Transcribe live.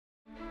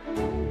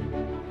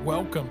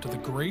Welcome to the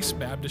Grace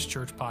Baptist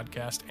Church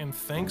podcast, and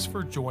thanks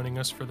for joining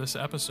us for this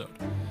episode.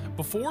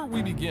 Before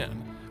we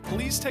begin,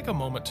 please take a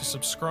moment to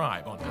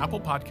subscribe on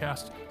Apple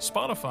Podcasts,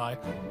 Spotify,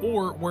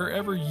 or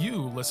wherever you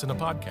listen to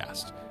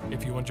podcasts.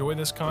 If you enjoy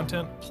this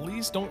content,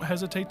 please don't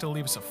hesitate to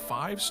leave us a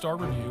 5-star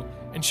review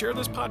and share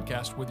this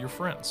podcast with your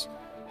friends.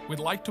 We'd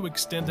like to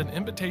extend an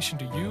invitation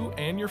to you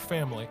and your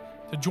family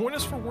to join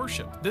us for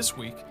worship this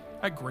week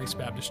at Grace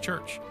Baptist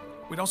Church.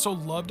 We'd also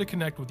love to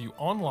connect with you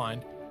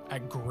online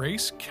at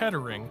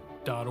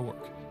gracekettering.org.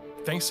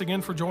 Thanks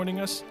again for joining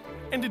us,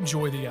 and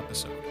enjoy the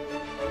episode.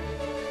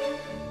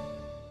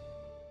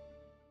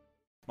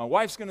 My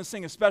wife's going to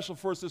sing a special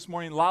for us this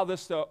morning. Allow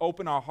this to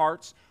open our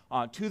hearts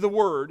to the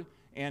Word,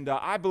 and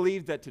I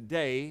believe that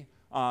today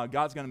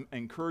God's going to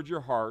encourage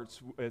your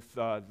hearts with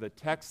the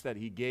text that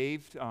He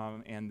gave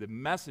and the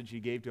message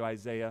He gave to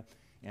Isaiah.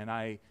 And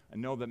I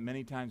know that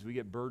many times we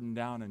get burdened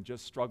down and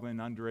just struggling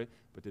under it,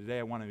 but today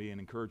I want to be an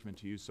encouragement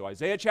to you. So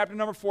Isaiah chapter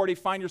number 40,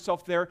 find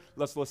yourself there.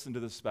 Let's listen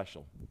to this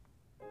special.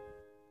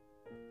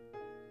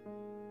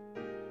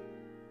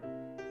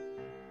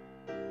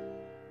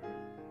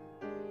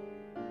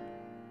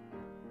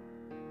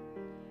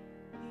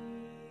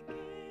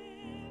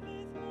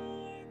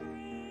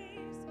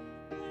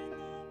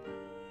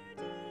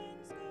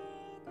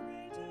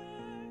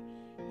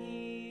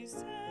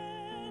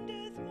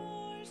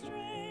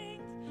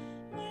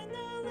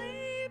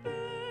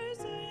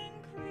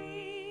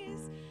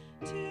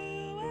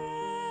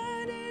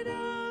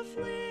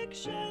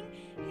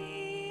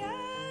 He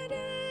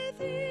addeth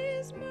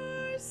His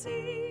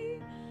mercy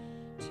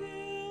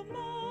to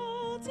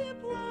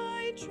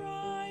multiply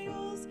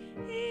trials,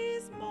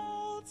 His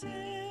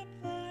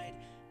multiplied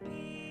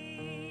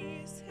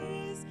peace.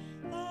 His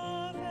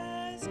love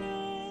has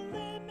no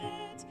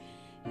limit,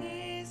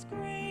 His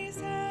grace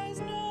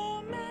has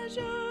no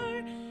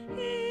measure,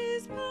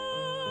 His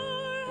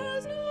power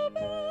has no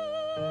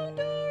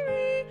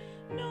boundary,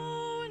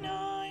 no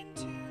none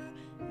to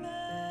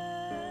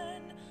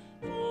man.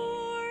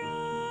 For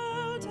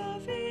out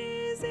of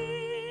His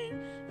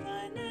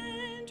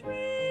infinite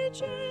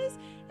riches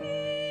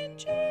in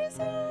Jesus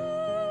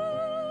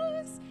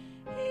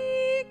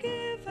He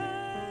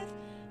giveth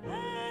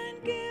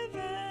and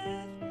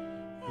giveth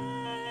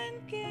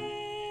and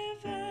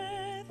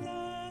giveth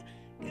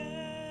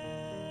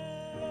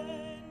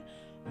again.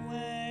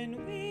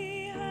 When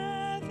we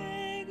have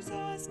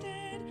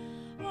exhausted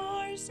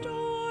our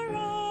store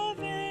of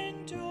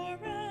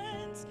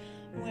endurance,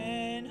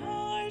 when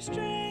our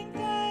strength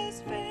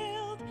has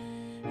failed,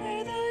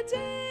 ere the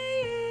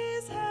day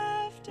is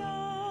half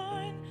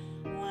done,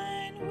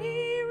 when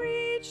we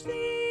reach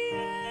the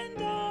end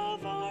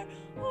of our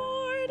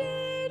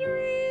hoarded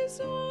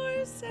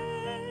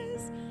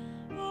resources,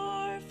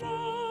 our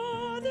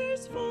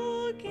Father's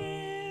full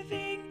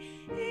giving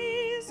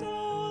is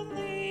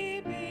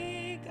only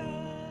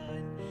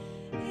begun.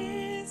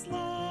 His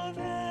love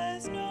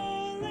has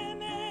no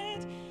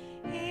limit,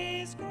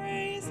 His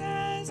grace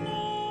has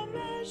no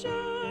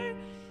measure,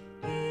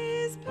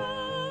 His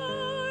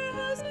power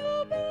has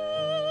no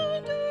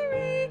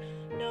boundary,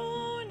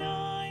 no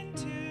none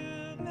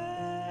to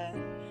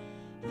man.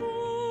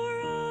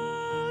 For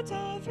out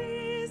of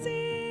His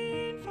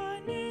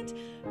infinite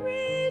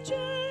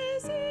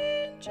riches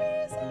in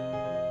Jesus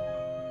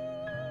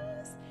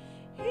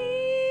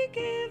He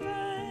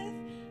giveth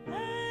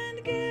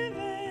and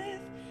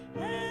giveth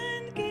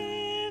and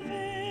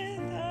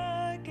giveth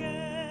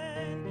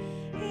again.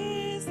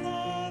 His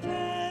love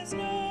has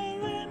no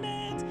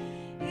limit,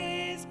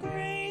 His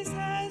grace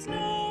has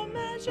no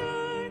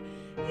measure,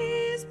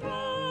 His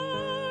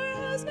power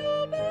has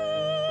no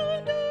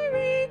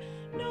boundary,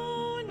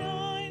 no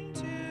none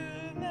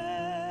to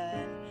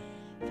man.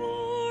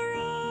 For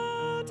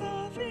out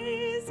of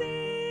His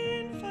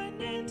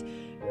infinite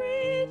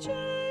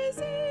riches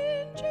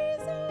in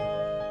Jesus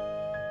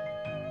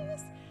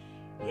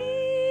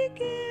He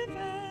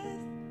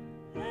giveth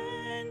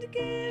and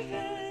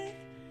giveth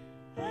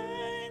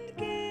and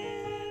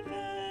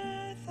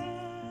giveth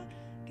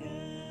again.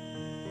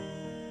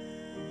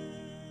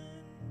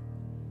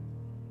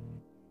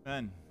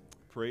 Amen.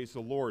 Praise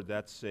the Lord.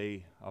 That's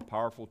a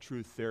powerful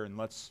truth there, and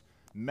let's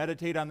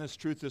meditate on this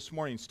truth this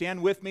morning.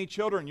 Stand with me,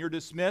 children. You're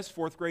dismissed,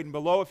 4th grade and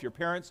below, if your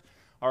parents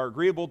are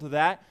agreeable to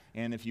that.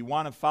 And if you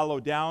want to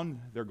follow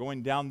down, they're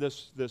going down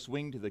this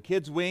wing to the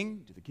kids'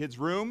 wing, to the kids'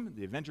 room,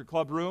 the Adventure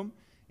Club room.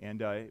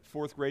 And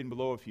 4th grade and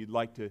below, if you'd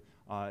like to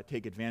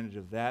take advantage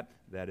of that,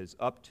 that is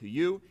up to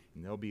you.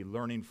 And they'll be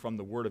learning from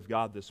the Word of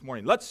God this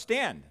morning. Let's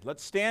stand.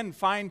 Let's stand and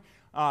find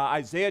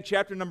Isaiah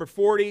chapter number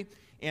 40.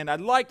 And I'd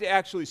like to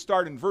actually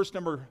start in verse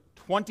number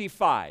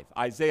 25.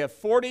 Isaiah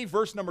 40,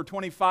 verse number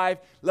 25.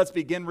 Let's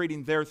begin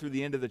reading there through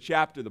the end of the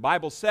chapter. The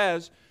Bible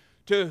says,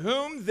 "To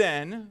whom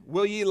then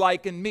will ye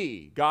liken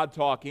me," God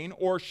talking,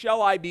 "or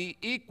shall I be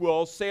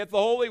equal, saith the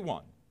Holy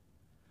One?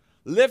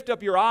 Lift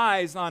up your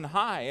eyes on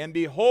high, and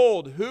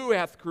behold, who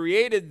hath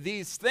created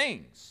these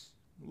things?"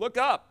 Look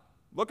up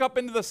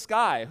into the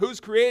sky. Who's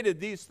created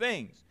these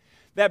things?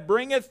 "That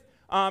bringeth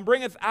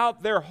bringeth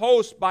out their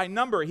host by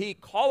number. He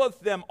calleth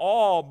them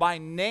all by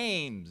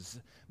names,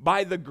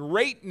 by the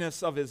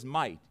greatness of his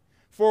might.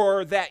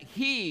 For that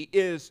he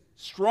is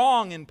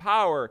strong in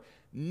power,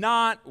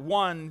 not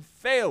one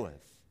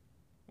faileth.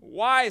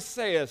 Why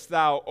sayest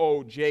thou,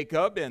 O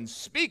Jacob, and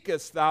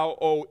speakest thou,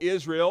 O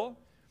Israel,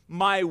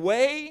 my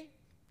way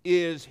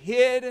is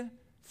hid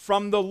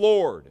from the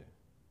Lord.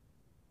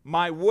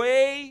 My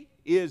way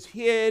is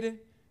hid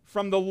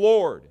from the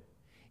Lord,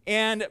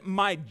 and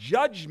my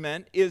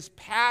judgment is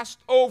passed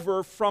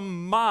over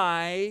from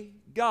my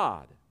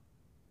God.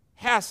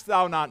 Hast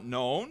thou not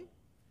known?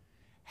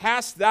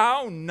 Hast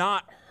thou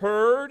not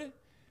heard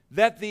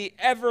that the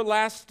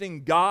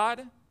everlasting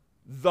God,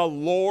 the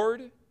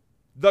Lord,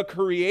 the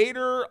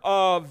creator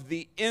of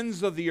the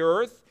ends of the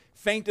earth,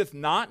 fainteth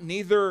not,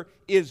 neither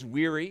is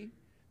weary?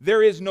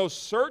 There is no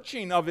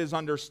searching of his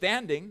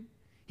understanding.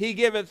 He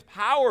giveth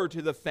power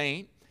to the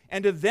faint,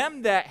 and to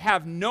them that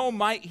have no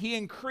might he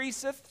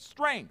increaseth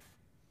strength.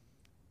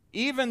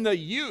 Even the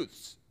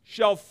youths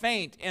shall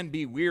faint and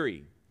be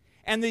weary,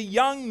 and the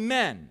young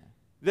men,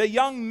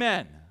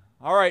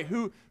 all right,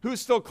 who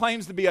still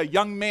claims to be a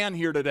young man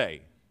here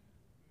today?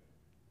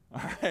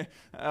 All right,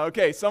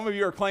 okay, some of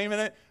you are claiming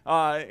it.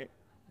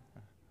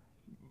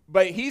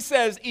 But he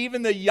says,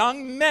 even the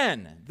young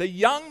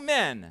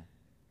men,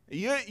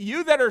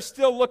 you that are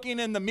still looking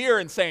in the mirror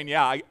and saying,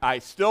 yeah, I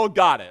still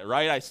got it,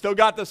 right? I still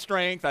got the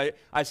strength.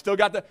 I still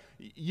got the...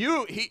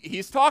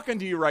 He's talking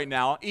to you right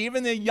now.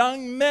 Even the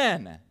young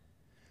men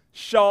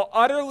shall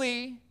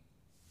utterly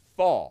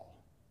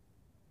fall.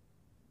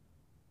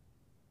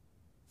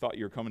 Thought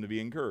you were coming to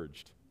be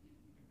encouraged.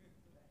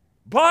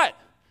 But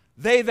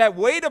they that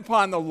wait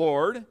upon the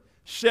Lord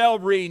shall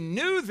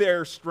renew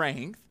their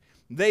strength.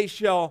 They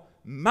shall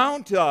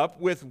mount up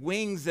with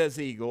wings as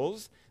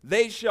eagles.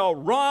 They shall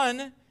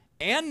run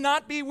and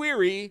not be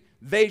weary.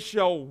 They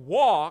shall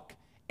walk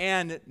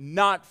and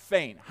not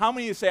faint. How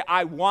many of you say,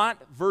 I want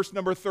verse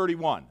number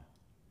 31?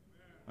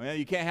 Well,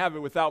 you can't have it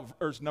without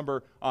verse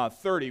number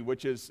 30,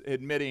 which is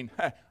admitting,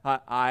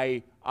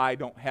 I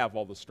don't have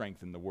all the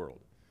strength in the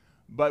world.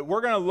 But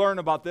we're going to learn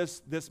about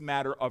this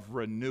matter of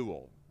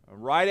renewal.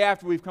 Right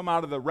after we've come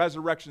out of the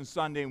Resurrection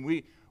Sunday,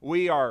 and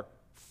we are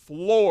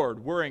floored,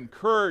 we're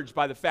encouraged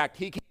by the fact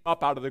he came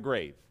up out of the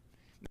grave.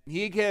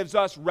 He gives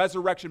us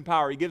resurrection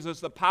power. He gives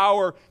us the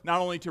power not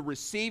only to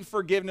receive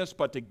forgiveness,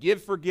 but to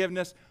give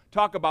forgiveness.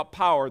 Talk about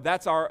power.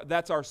 That's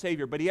our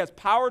Savior. But he has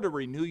power to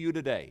renew you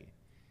today.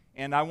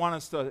 And I want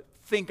us to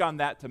think on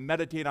that, to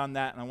meditate on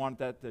that, and I want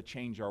that to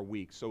change our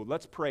week. So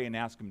let's pray and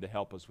ask him to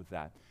help us with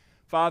that.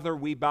 Father,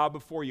 we bow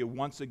before you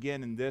once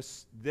again in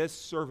this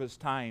service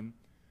time,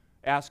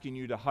 asking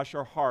you to hush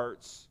our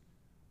hearts.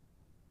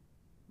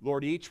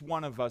 Lord, each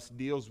one of us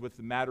deals with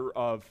the matter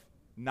of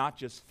not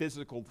just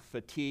physical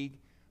fatigue,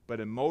 but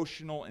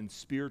emotional and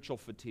spiritual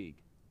fatigue.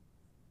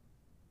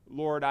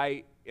 Lord,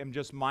 I am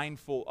just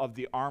mindful of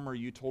the armor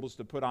you told us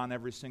to put on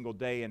every single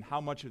day, and how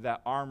much of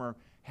that armor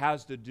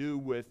has to do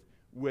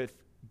with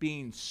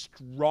being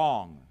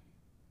strong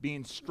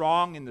in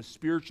the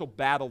spiritual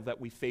battle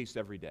that we face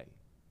every day.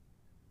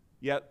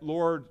 Yet,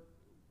 Lord,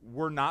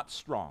 we're not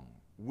strong.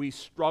 We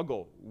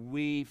struggle.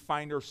 We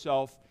find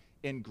ourselves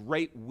in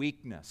great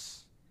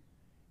weakness.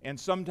 And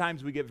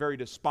sometimes we get very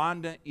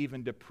despondent,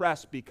 even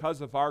depressed,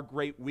 because of our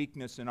great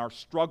weakness and our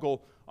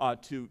struggle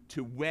to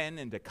win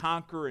and to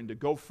conquer and to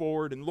go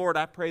forward. And Lord,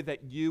 I pray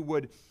that you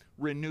would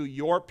renew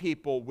your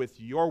people with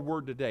your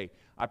word today.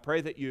 I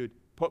pray that you'd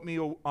put me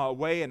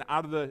away and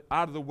out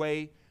of the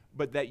way,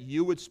 but that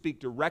you would speak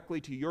directly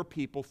to your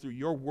people through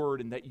your word,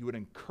 and that you would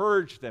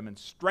encourage them and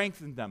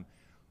strengthen them.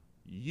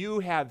 You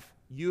have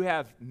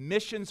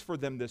missions for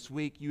them this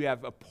week. You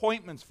have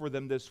appointments for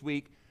them this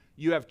week.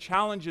 You have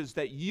challenges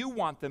that you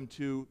want them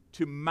to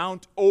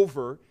mount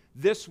over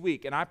this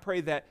week. And I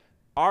pray that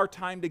our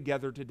time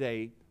together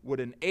today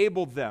would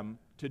enable them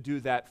to do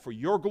that for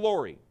your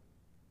glory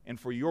and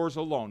for yours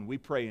alone. We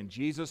pray in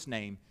Jesus'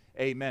 name.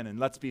 Amen. And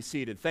let's be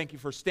seated. Thank you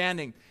for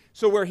standing.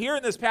 So we're here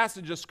in this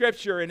passage of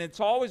Scripture, and it's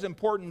always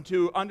important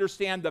to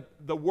understand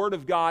the Word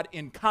of God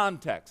in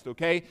context,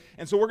 okay?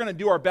 And so we're going to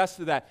do our best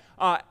to that.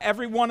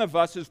 Every one of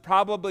us has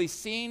probably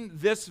seen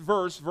this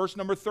verse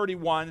number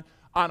 31,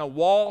 on a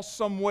wall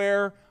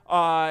somewhere,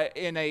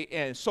 in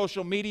a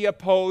social media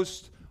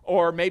post,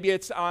 or maybe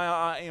it's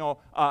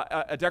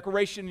a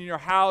decoration in your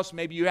house.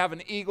 Maybe you have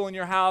an eagle in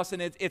your house,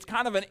 and it's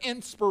kind of an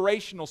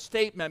inspirational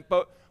statement.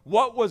 But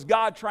what was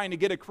God trying to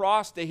get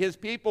across to his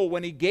people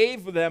when he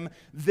gave them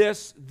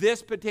this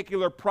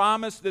particular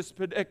promise, this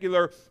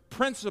particular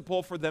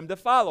principle for them to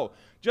follow?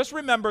 Just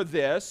remember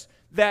this,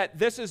 that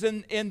this is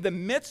in the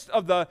midst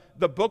of the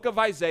book of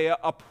Isaiah,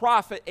 a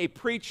prophet, a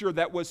preacher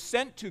that was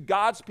sent to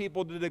God's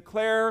people to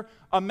declare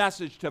a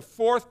message, to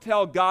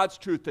forthtell God's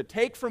truth, to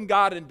take from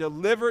God and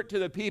deliver it to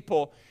the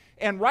people.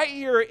 And right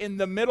here in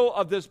the middle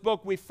of this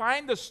book, we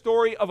find the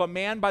story of a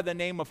man by the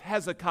name of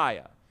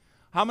Hezekiah.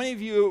 How many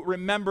of you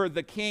remember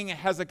the king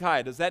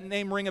Hezekiah? Does that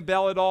name ring a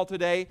bell at all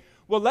today?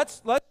 Well,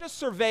 let's just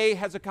survey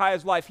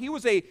Hezekiah's life. He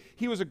was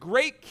a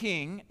great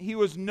king. He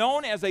was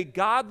known as a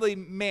godly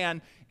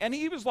man, And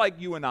he was like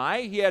you and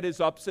I. He had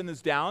his ups and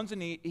his downs,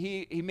 and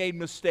he made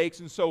mistakes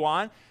and so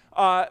on.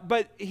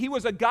 But he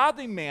was a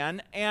godly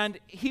man, and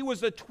he was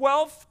the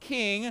 12th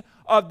king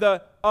of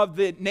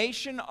the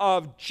nation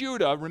of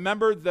Judah.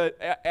 Remember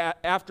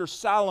after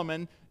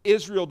Solomon,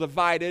 Israel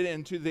divided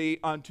into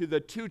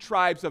the two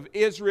tribes of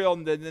Israel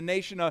and the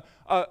nation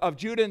of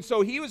Judah. And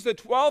so he was the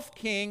 12th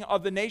king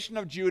of the nation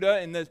of Judah,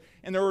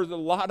 and there was a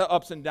lot of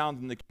ups and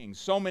downs in the kings.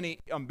 So many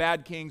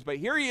bad kings, but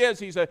here he is.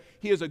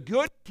 He is a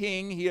good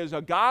king. He is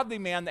a godly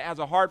man that has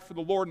a heart for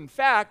the Lord. In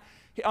fact,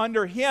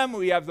 under him,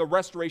 we have the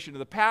restoration of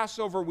the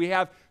Passover. We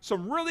have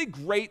some really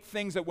great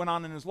things that went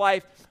on in his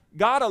life.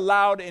 God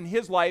allowed in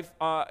his life,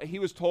 he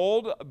was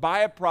told by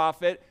a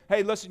prophet,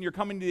 hey, listen, you're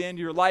coming to the end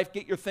of your life.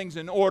 Get your things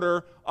in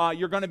order.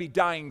 You're going to be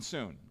dying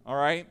soon, all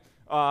right?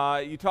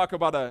 You talk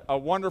about a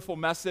wonderful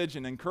message,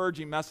 an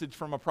encouraging message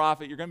from a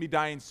prophet. You're going to be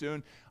dying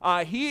soon.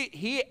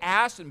 He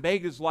asked and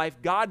begged his life.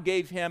 God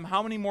gave him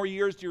how many more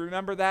years? Do you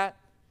remember that?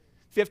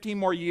 15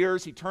 more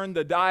years. He turned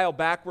the dial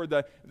back where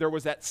there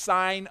was that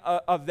sign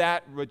of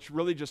that, which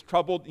really just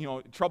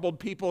troubled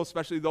people,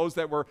 especially those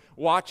that were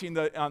watching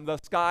the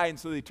sky. And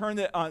so they turned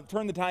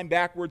the time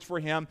backwards for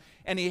him.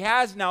 And he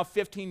has now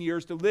 15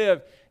 years to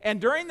live.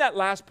 And during that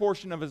last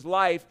portion of his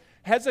life,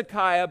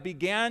 Hezekiah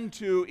began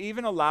to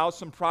even allow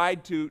some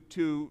pride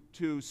to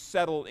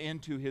settle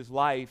into his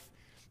life.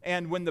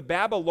 And when the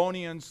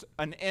Babylonians,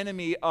 an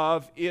enemy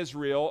of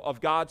Israel, of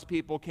God's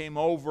people, came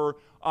over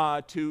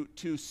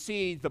to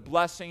see the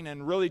blessing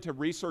and really to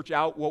research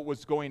out what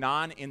was going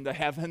on in the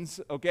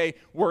heavens, okay,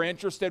 we're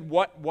interested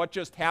what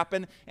just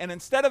happened. And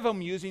instead of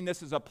them using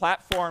this as a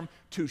platform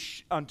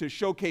to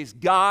showcase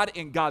God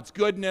and God's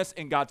goodness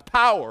and God's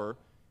power,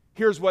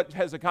 here's what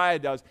Hezekiah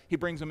does. He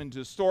brings them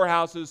into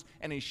storehouses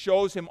and he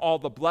shows him all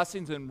the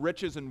blessings and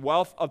riches and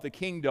wealth of the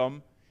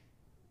kingdom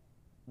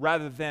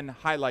rather than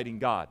highlighting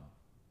God.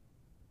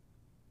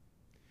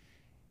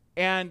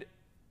 And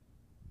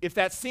if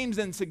that seems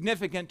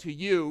insignificant to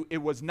you, it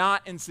was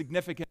not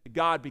insignificant to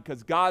God,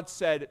 because God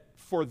said,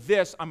 for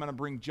this I'm going to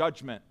bring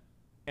judgment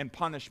and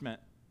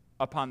punishment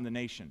upon the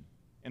nation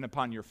and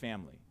upon your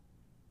family.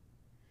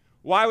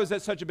 Why was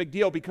that such a big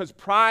deal? Because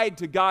pride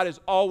to God is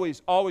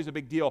always, always a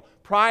big deal.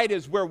 Pride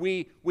is where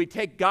we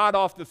take God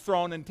off the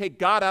throne and take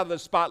God out of the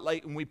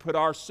spotlight and we put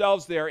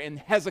ourselves there, and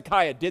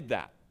Hezekiah did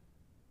that.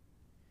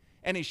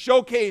 And he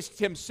showcased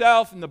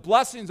himself and the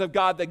blessings of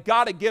God that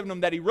God had given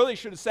him, that he really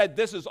should have said,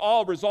 this is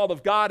all a result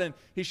of God, and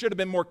he should have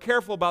been more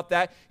careful about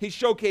that. He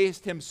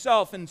showcased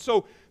himself. And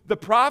so the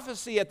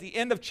prophecy at the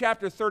end of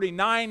chapter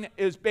 39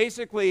 is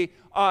basically,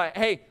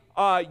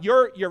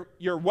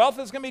 your wealth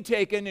is going to be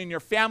taken and your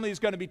family is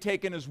going to be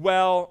taken as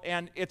well,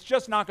 and it's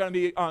just not going to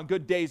be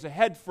good days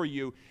ahead for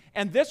you.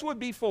 And this would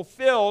be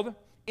fulfilled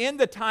in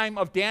the time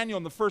of Daniel,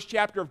 in the first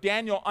chapter of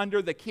Daniel,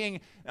 under the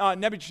king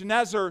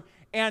Nebuchadnezzar.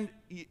 And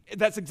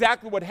that's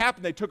exactly what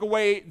happened. They took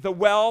away the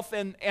wealth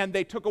and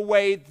they took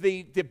away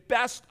the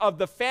best of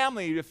the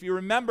family. If you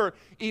remember,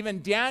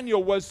 even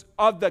Daniel was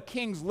of the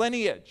king's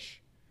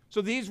lineage.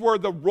 So this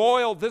was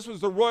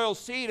the royal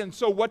seed. And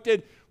so what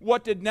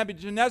did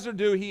Nebuchadnezzar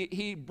do?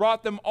 He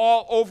brought them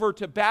all over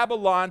to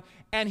Babylon,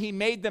 and he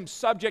made them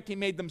subject. He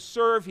made them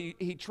serve.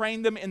 He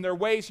trained them in their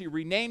ways. He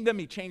renamed them.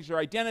 He changed their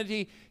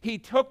identity. He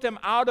took them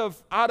out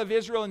of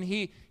Israel, and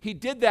he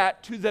did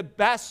that to the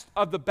best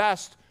of the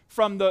best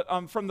from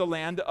the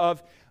land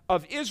of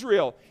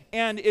Israel.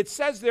 And it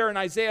says there in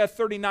Isaiah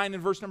 39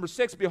 and verse number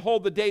 6,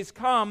 behold, the days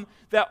come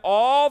that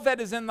all that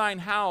is in thine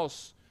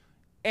house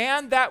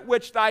and that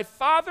which thy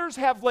fathers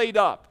have laid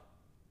up,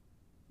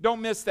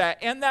 don't miss that,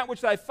 and that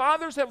which thy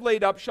fathers have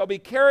laid up shall be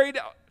carried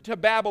to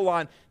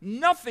Babylon.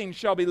 Nothing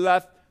shall be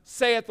left,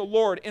 saith the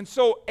Lord. And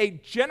so a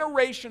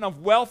generation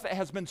of wealth that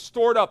has been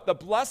stored up, the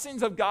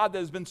blessings of God that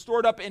has been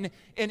stored up in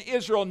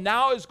Israel,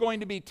 now is going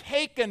to be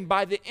taken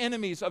by the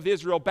enemies of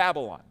Israel,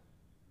 Babylon.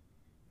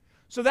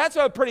 So that's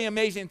a pretty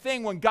amazing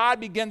thing when God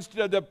begins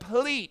to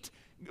deplete,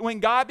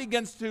 when God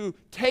begins to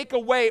take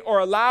away or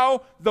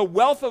allow the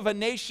wealth of a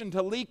nation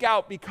to leak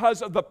out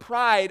because of the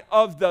pride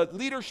of the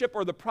leadership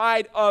or the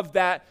pride of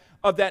that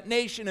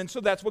nation. And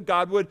so that's what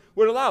God would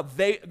allow.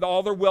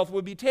 All their wealth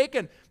would be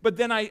taken. But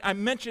then I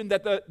mentioned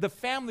that the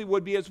family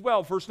would be as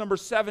well. Verse number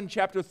 7,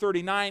 chapter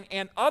 39,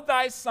 and of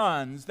thy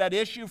sons that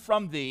issue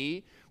from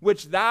thee,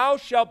 which thou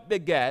shalt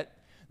beget,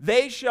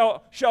 they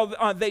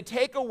they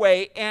take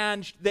away,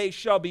 and they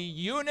shall be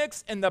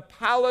eunuchs in the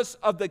palace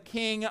of the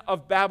king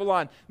of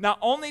Babylon. Not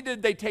only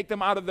did they take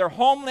them out of their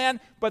homeland,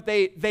 but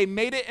they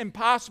made it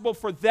impossible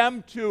for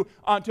them to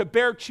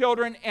bear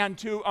children and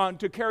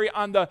to carry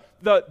on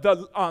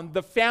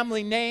the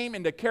family name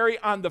and to carry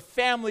on the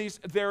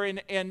families there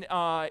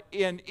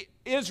in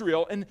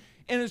Israel.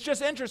 And it's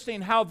just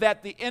interesting how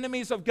that the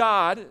enemies of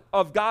God,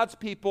 of God's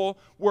people,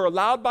 were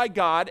allowed by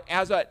God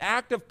as an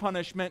act of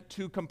punishment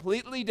to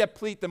completely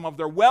deplete them of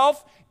their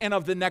wealth and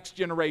of the next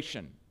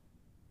generation.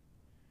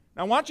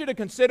 Now, I want you to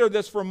consider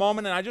this for a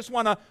moment, and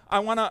I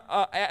want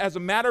to, as a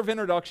matter of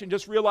introduction,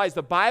 just realize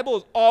the Bible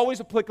is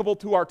always applicable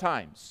to our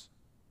times.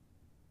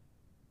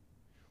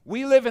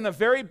 We live in a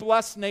very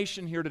blessed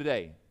nation here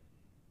today.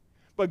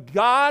 But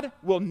God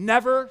will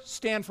never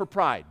stand for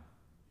pride.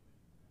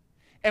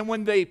 And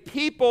when the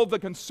people, the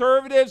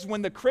conservatives,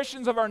 when the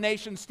Christians of our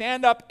nation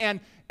stand up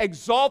and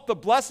exalt the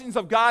blessings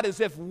of God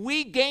as if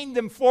we gained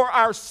them for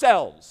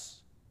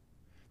ourselves,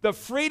 the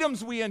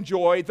freedoms we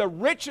enjoy, the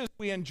riches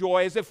we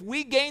enjoy, as if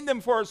we gain them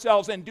for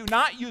ourselves and do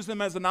not use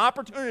them as an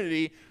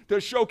opportunity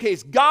to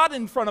showcase God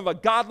in front of a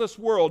godless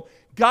world,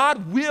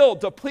 God will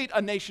deplete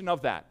a nation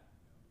of that.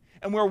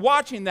 And we're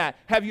watching that.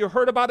 Have you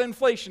heard about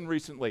inflation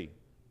recently?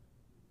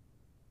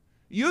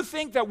 You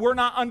think that we're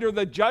not under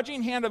the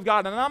judging hand of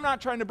God, and I'm not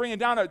trying to bring it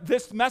down.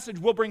 This message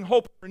will bring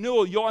hope and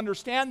renewal. You'll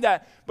understand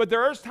that. But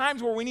there are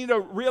times where we need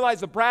to realize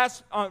the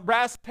brass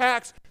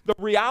tacks, the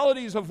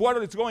realities of what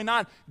is going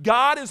on.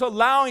 God is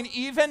allowing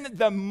even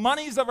the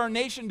monies of our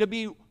nation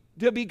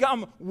to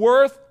become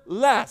worth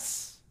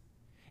less.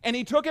 And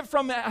he took it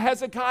from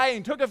Hezekiah,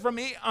 and took it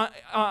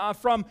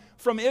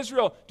from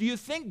Israel. Do you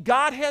think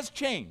God has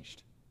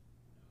changed?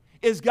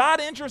 Is God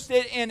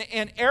interested in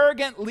an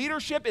arrogant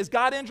leadership? Is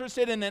God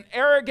interested in an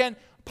arrogant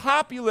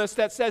populace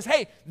that says,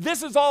 hey,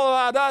 this is all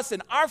about us,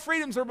 and our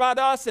freedoms are about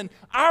us, and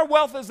our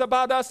wealth is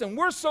about us, and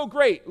we're so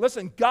great?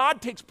 Listen,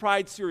 God takes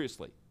pride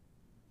seriously,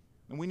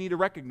 and we need to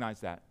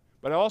recognize that.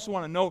 But I also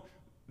want to know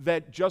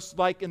that just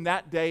like in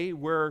that day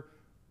where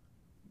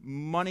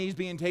money's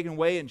being taken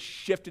away and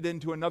shifted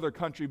into another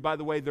country. By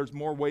the way, there's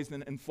more ways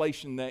than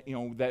inflation that,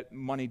 that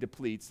money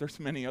depletes.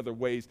 There's many other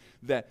ways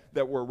that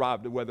we're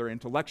robbed, whether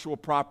intellectual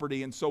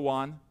property and so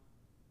on.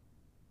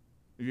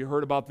 Have you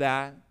heard about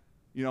that?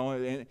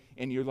 And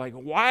you're like,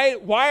 why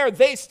are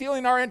they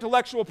stealing our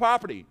intellectual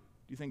property? Do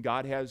you think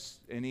God has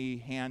any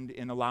hand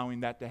in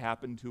allowing that to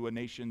happen to a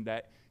nation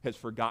that has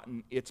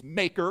forgotten its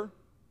maker?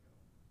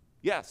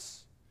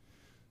 Yes.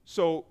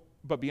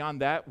 But beyond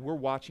that, we're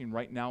watching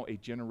right now a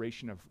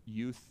generation of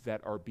youth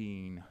that are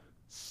being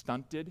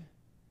stunted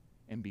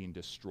and being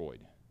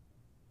destroyed.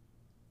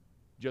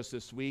 Just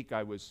this week,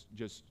 I was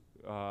just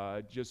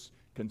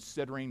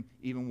considering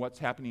even what's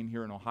happening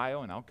here in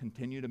Ohio, and I'll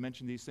continue to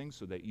mention these things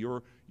so that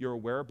you're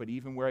aware. But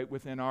even right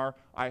within our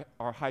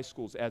high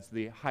schools, as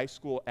the High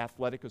School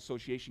Athletic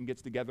Association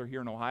gets together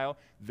here in Ohio,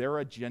 their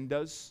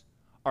agendas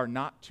are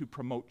not to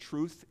promote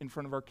truth in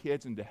front of our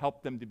kids and to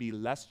help them to be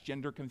less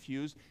gender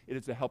confused. It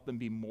is to help them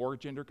be more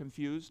gender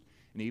confused.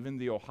 And even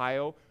the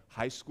Ohio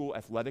High School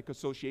Athletic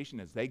Association,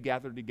 as they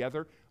gathered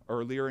together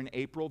earlier in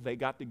April, they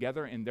got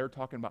together and they're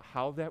talking about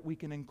how that we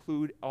can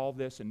include all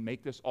this and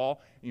make this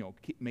all,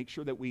 make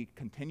sure that we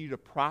continue to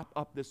prop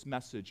up this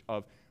message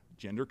of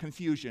gender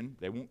confusion.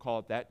 They won't call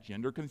it that,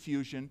 gender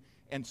confusion,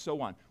 and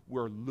so on.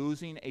 We're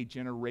losing a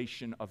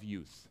generation of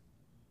youth.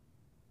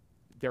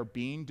 They're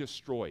being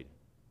destroyed.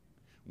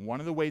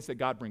 One of the ways that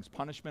God brings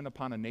punishment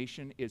upon a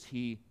nation is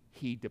he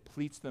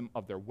depletes them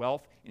of their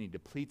wealth, and he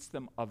depletes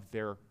them of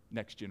their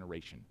next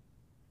generation.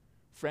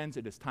 Friends,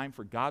 it is time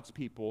for God's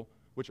people,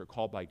 which are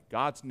called by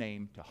God's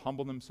name, to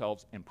humble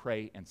themselves and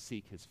pray and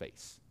seek his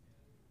face.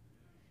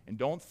 And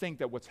don't think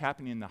that what's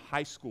happening in the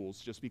high schools,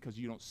 just because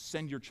you don't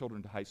send your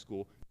children to high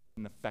school,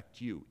 doesn't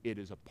affect you. It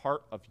is a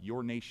part of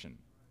your nation,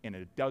 and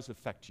it does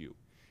affect you.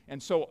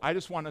 And so I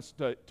just want us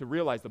to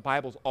realize the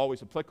Bible's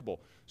always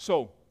applicable.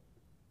 So,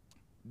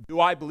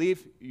 do I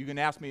believe, you can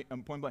ask me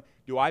point blank,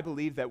 do I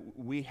believe that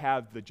we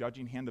have the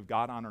judging hand of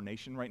God on our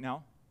nation right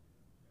now?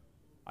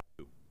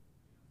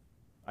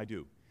 I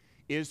do.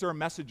 Is there a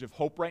message of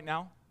hope right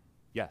now?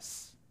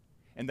 Yes.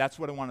 And that's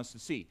what I want us to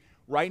see.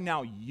 Right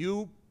now,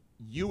 you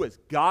as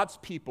God's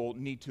people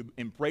need to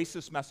embrace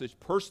this message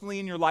personally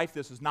in your life.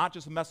 This is not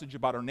just a message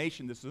about our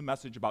nation. This is a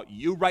message about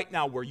you right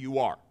now where you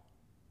are.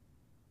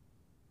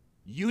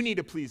 You need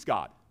to please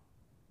God.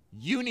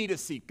 You need to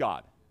seek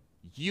God.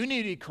 You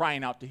need to be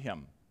crying out to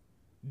him.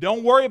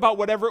 Don't worry about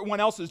what everyone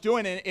else is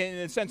doing in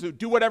the sense of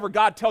do whatever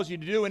God tells you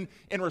to do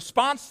in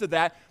response to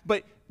that,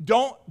 but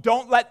don't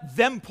let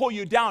them pull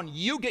you down.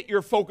 You get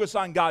your focus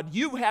on God.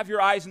 You have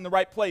your eyes in the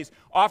right place.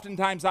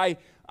 Oftentimes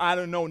I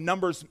don't know,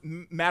 numbers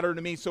matter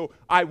to me, so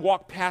I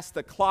walked past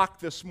the clock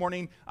this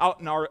morning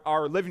out in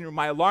our living room,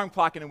 my alarm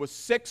clock, and it was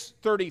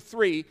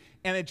 6:33,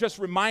 and it just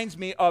reminds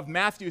me of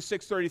Matthew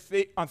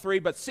 6:33,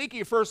 but seek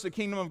ye first the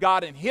kingdom of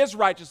God and his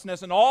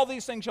righteousness, and all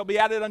these things shall be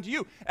added unto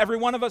you. Every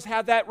one of us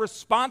had that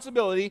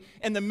responsibility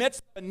in the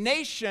midst of a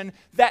nation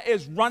that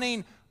is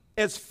running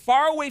as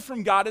far away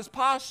from God as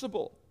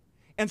possible.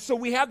 And so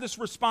we have this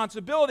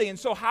responsibility, and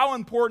so how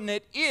important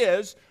it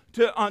is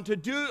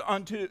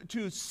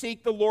to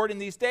seek the Lord in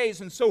these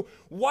days. And so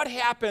what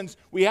happens?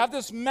 We have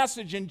this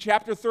message in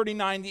chapter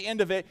 39, the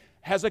end of it.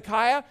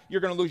 Hezekiah,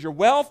 you're going to lose your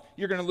wealth.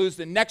 You're going to lose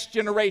the next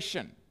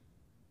generation.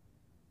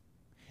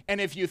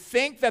 And if you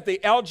think that the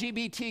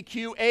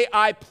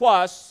LGBTQAI+,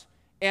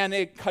 and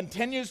it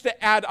continues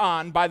to add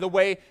on, by the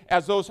way,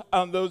 as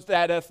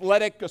that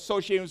athletic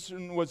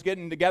association was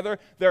getting together,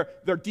 they're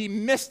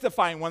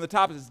demystifying, one of the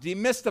topics is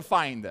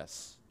demystifying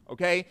this.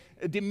 Okay?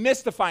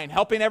 Demystifying,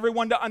 helping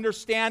everyone to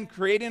understand,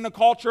 creating a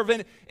culture of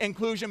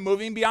inclusion,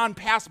 moving beyond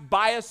past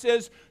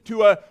biases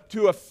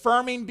to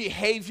affirming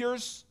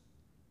behaviors,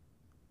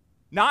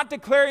 not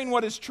declaring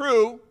what is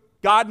true.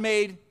 God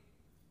made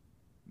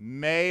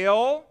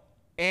male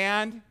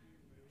and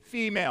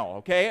female.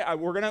 Okay,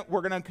 we're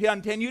gonna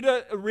continue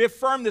to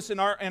reaffirm this in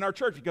our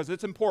church because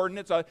it's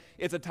important.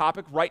 It's a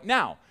topic right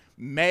now.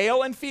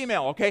 Male and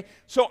female. Okay,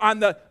 so on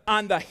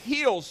the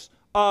heels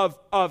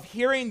of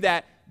hearing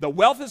that the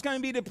wealth is going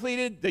to be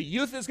depleted, the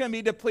youth is going to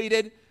be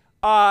depleted,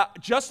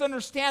 just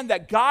understand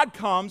that God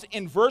comes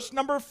in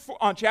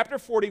chapter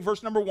 40,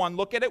 verse number 1.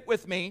 Look at it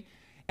with me,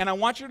 and I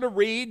want you to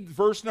read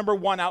verse number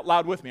 1 out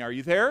loud with me. Are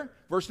you there?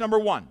 Verse number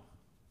 1.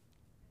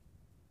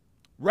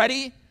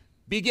 Ready?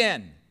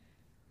 Begin.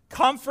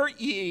 Comfort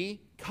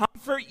ye,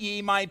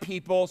 my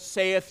people,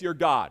 saith your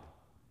God.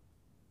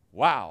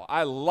 Wow,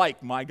 I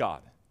like my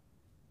God.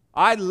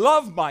 I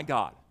love my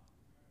God.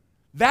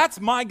 That's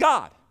my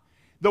God.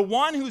 The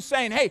one who's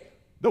saying, hey,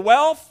 the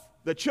wealth,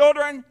 the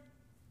children,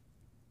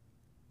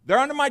 they're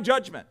under my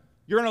judgment.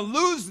 You're going to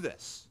lose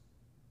this.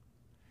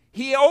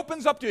 He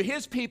opens up to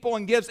his people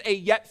and gives a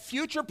yet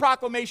future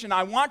proclamation.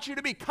 I want you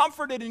to be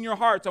comforted in your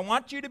hearts. I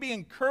want you to be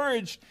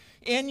encouraged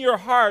in your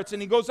hearts.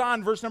 And he goes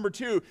on, verse number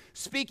 2,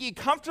 speak ye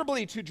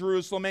comfortably to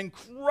Jerusalem and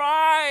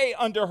cry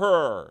unto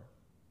her.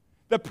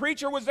 The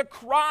preacher was to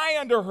cry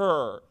unto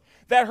her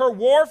that her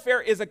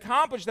warfare is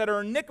accomplished, that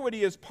her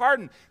iniquity is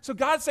pardoned. So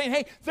God's saying,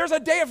 hey, there's a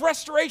day of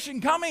restoration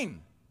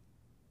coming.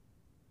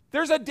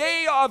 There's a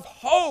day of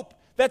hope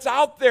that's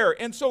out there.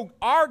 And so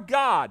our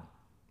God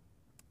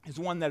is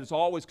one that is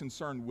always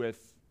concerned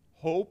with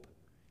hope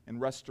and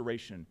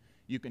restoration.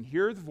 You can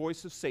hear the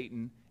voice of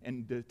Satan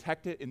and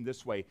detect it in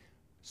this way.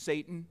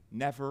 Satan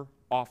never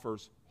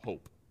offers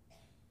hope.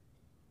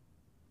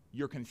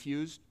 You're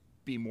confused,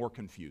 be more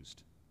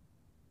confused.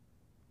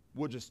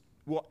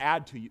 We'll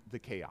add to the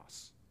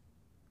chaos.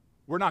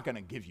 We're not going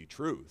to give you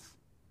truth.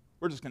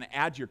 We're just going to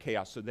add to your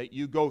chaos so that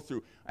you go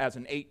through as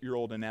an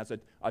 8-year-old and as a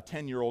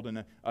 10-year-old and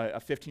a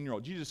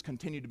 15-year-old. You just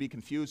continue to be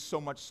confused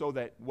so much so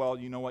that, well,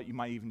 you know what? You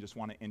might even just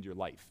want to end your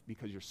life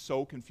because you're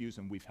so confused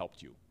and we've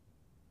helped you.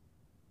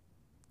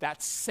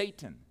 That's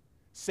Satan.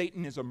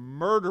 Satan is a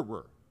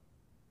murderer.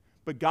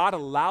 But God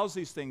allows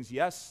these things,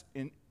 yes,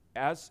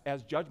 as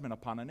judgment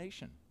upon a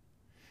nation.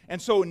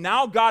 And so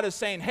now God is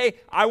saying, hey,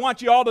 I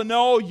want you all to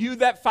know, you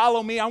that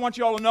follow me, I want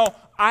you all to know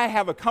I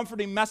have a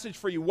comforting message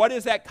for you. What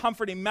is that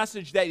comforting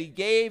message that he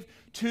gave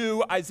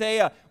to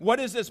Isaiah? What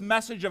is this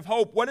message of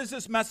hope? What is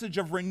this message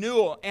of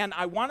renewal? And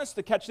I want us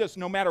to catch this.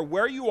 No matter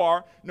where you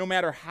are, no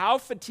matter how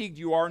fatigued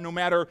you are, no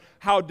matter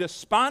how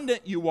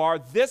despondent you are,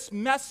 this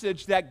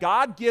message that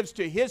God gives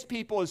to his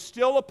people is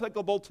still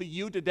applicable to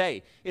you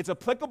today. It's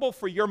applicable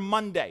for your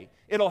Monday.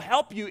 It'll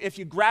help you if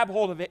you grab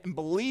hold of it and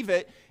believe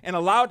it and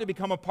allow it to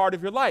become a part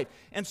of your life.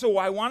 And so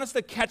I want us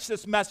to catch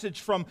this message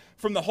from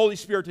the Holy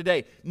Spirit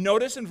today.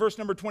 Notice in verse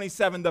number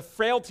 27, the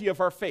frailty of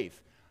our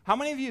faith. How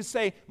many of you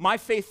say, my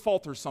faith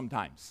falters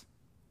sometimes?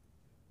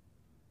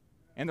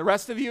 And the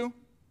rest of you?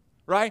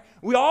 Right?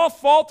 We all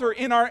falter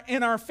in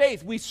our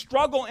faith. We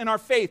struggle in our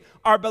faith,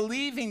 our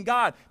believing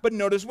God. But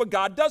notice what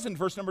God does in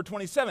verse number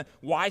 27.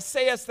 Why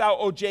sayest thou,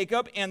 O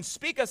Jacob, and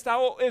speakest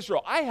thou, O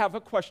Israel? I have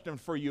a question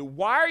for you.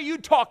 Why are you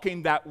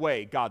talking that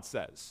way, God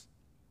says?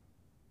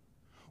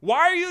 Why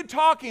are you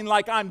talking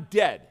like I'm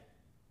dead?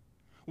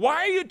 Why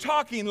are you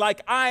talking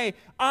like I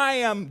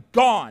am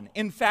gone?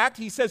 In fact,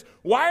 he says,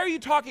 why are you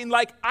talking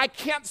like I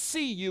can't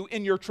see you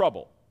in your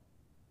trouble?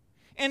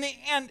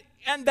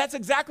 And that's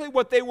exactly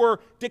what they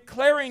were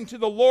declaring to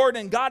the Lord,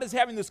 and God is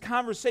having this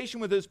conversation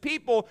with his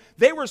people.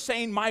 They were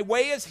saying, my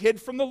way is hid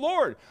from the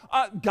Lord.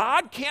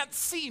 God can't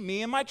see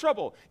me in my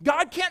trouble.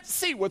 God can't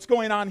see what's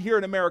going on here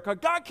in America.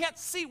 God can't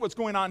see what's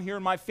going on here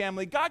in my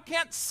family. God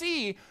can't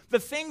see the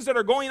things that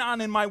are going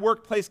on in my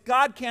workplace.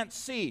 God can't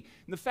see.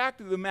 And the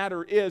fact of the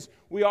matter is,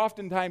 we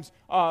oftentimes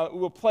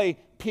will play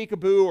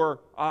peekaboo or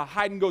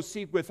hide and go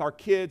seek with our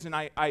kids, and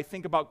I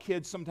think about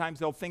kids, sometimes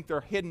they'll think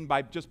they're hidden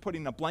by just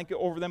putting a blanket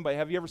over them, but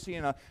have you ever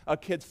seen a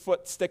kid's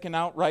foot sticking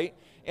out, right?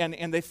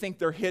 And they think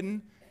they're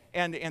hidden,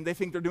 and they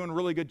think they're doing a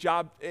really good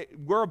job.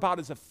 We're about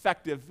as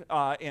effective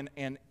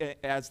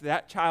as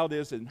that child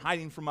is in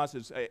hiding from us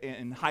as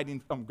in hiding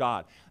from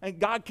God. And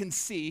God can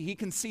see. He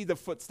can see the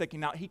foot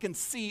sticking out. He can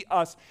see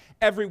us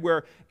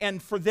everywhere.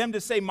 And for them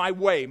to say, my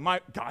way,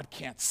 God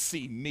can't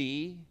see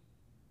me.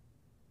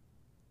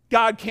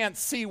 God can't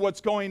see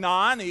what's going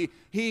on.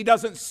 He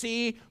doesn't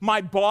see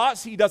my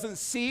boss. He doesn't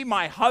see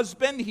my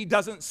husband. He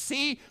doesn't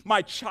see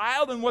my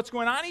child and what's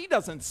going on. He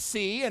doesn't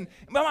see. And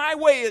my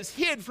way is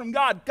hid from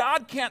God.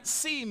 God can't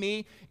see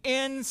me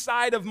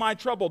inside of my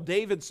trouble.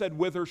 David said,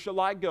 whither shall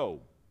I go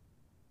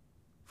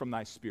from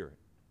thy spirit?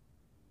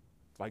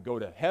 If I go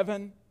to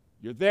heaven,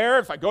 you're there.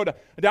 If I go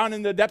down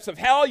in the depths of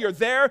hell, you're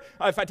there.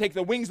 If I take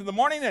the wings of the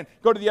morning and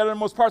go to the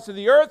uttermost parts of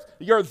the earth,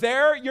 you're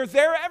there. You're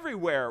there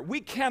everywhere.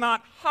 We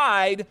cannot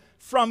hide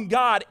from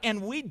God,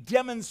 and we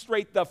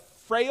demonstrate the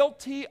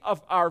frailty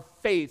of our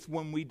faith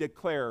when we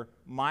declare,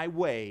 my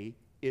way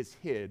is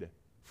hid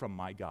from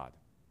my God.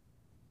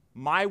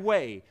 My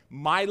way,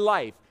 my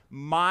life,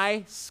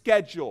 my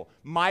schedule,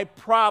 my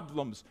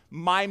problems,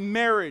 my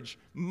marriage,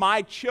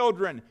 my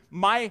children,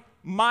 my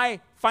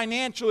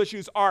financial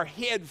issues are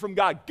hid from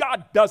God.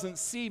 God doesn't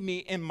see me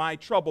in my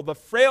trouble. The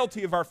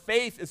frailty of our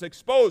faith is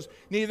exposed.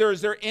 Neither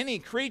is there any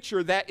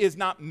creature that is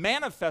not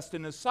manifest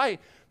in His sight.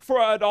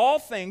 For all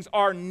things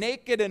are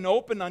naked and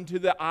open unto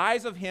the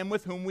eyes of Him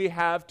with whom we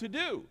have to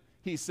do,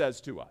 He says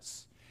to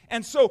us.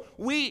 And so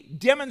we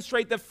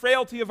demonstrate the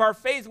frailty of our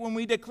faith when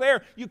we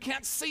declare, you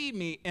can't see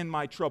me in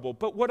my trouble.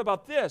 But what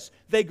about this?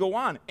 They go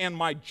on, and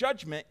my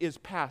judgment is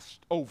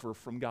passed over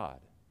from God.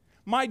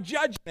 My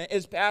judgment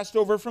is passed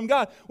over from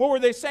God. What were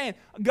they saying?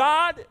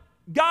 God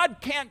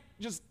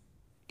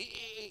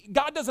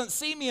doesn't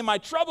see me in my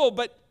trouble,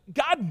 but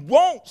God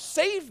won't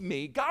save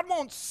me. God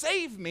won't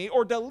save me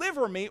or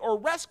deliver me or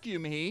rescue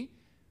me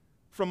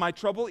from my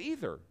trouble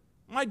either.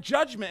 My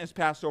judgment is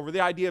passed over.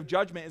 The idea of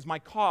judgment is my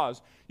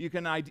cause. You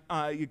can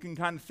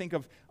kind of think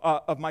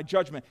of my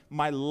judgment,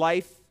 my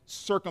life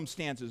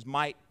circumstances,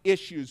 my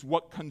issues,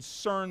 what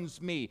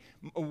concerns me.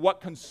 What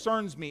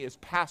concerns me is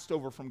passed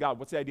over from God.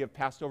 What's the idea of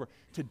passed over?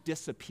 To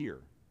disappear,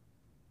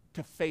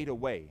 to fade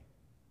away.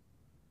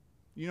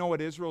 You know what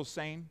Israel's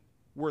saying?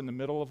 We're in the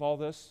middle of all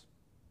this.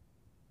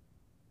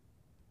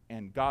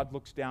 And God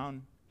looks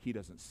down. He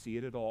doesn't see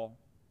it at all.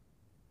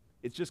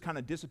 It's just kind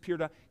of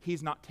disappeared.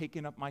 He's not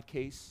taking up my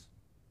case.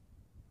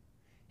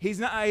 He's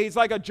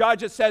like a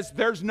judge that says,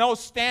 there's no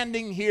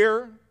standing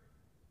here.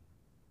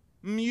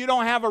 You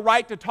don't have a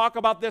right to talk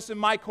about this in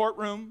my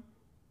courtroom.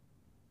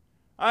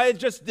 It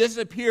just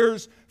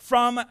disappears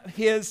from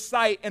His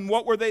sight. And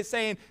what were they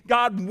saying?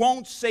 God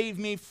won't save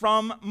me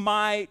from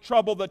my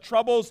trouble. The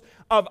troubles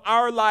of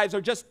our lives are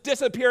just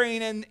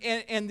disappearing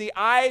in the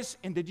eyes.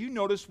 And did you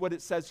notice what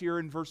it says here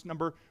in verse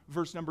number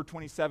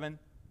 27?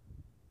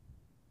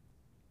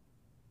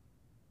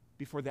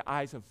 Before the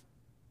eyes of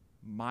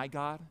my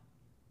God.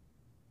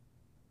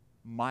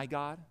 My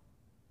God.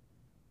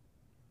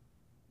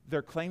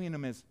 They're claiming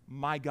Him as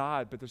my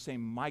God, but they're saying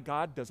my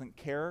God doesn't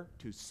care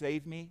to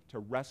save me, to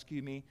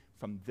rescue me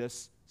from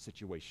this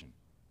situation.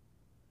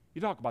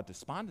 You talk about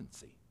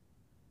despondency.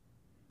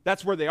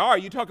 That's where they are.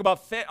 You talk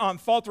about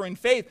faltering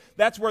faith.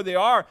 That's where they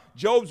are.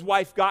 Job's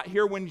wife got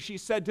here when she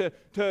said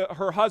to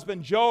her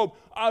husband, Job,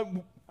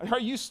 are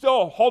you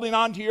still holding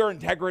on to your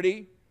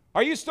integrity?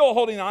 Are you still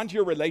holding on to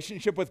your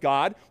relationship with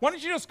God? Why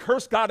don't you just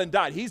curse God and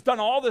die? He's done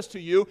all this to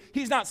you.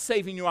 He's not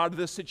saving you out of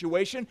this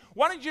situation.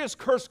 Why don't you just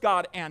curse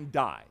God and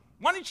die?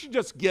 Why don't you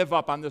just give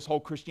up on this whole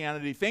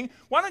Christianity thing?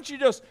 Why don't you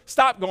just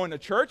stop going to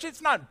church?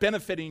 It's not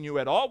benefiting you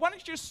at all. Why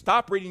don't you just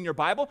stop reading your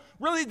Bible?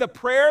 Really, the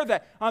prayer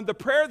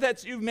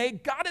that you've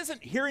made, God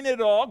isn't hearing it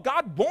at all.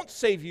 God won't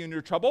save you in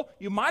your trouble.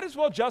 You might as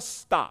well just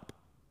stop.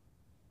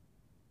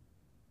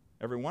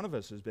 Every one of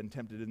us has been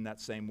tempted in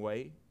that same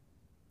way.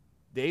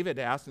 David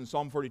asked in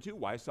Psalm 42,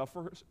 why hast thou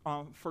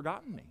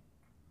forgotten me?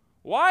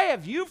 Why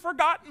have you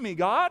forgotten me,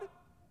 God?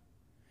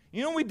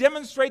 You know, we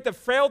demonstrate the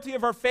frailty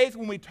of our faith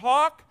when we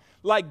talk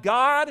like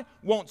God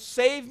won't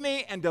save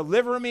me and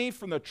deliver me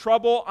from the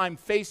trouble I'm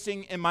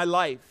facing in my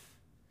life.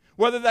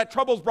 Whether that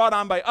trouble is brought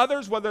on by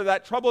others, whether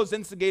that trouble is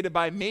instigated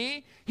by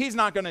me, He's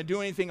not going to do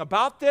anything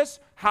about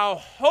this. How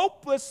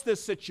hopeless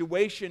this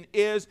situation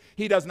is.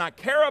 He does not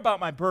care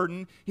about my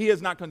burden. He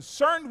is not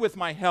concerned with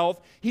my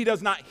health. He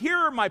does not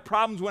hear my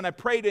problems when I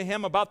pray to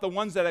Him about the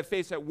ones that I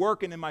face at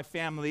work and in my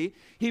family.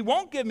 He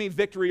won't give me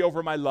victory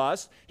over my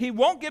lust. He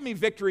won't give me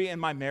victory in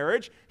my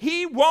marriage.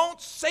 He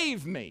won't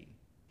save me.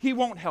 He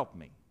won't help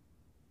me.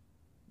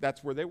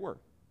 That's where they were.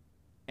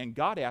 And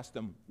God asked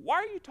them, why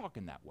are you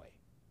talking that way?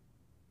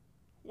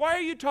 Why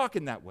are you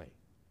talking that way?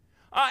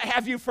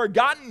 Have you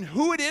forgotten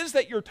who it is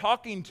that you're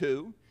talking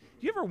to?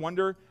 Do you ever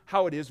wonder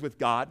how it is with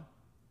God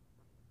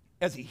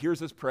as He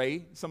hears us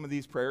pray some of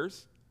these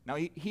prayers? Now,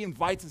 He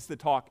invites us to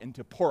talk and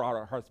to pour out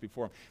our hearts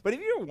before Him. But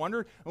have you ever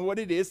wondered what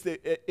it is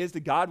to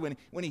God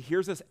when He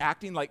hears us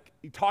acting like,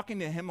 talking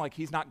to Him like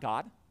He's not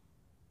God?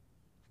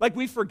 Like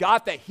we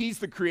forgot that He's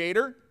the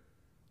Creator?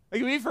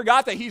 Like we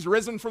forgot that He's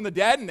risen from the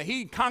dead and that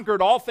He conquered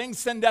all things,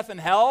 sin, death, and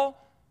hell?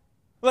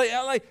 Who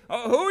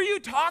are you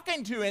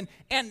talking to?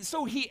 And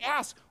so He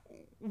asks,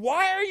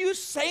 why are you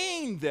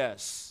saying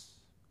this?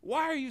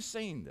 Why are you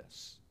saying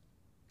this?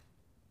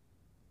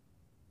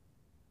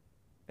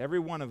 Every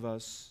one of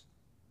us,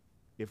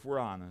 if we're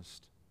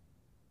honest,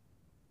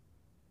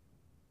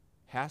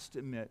 has to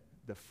admit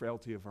the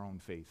frailty of our own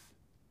faith.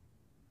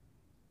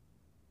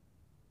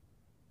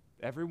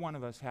 Every one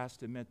of us has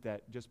to admit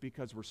that just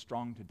because we're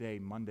strong today,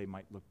 Monday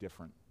might look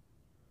different.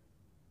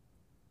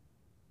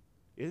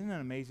 Isn't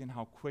it amazing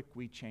how quick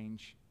we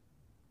change?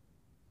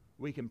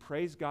 We can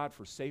praise God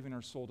for saving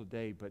our soul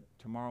today, but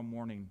tomorrow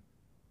morning,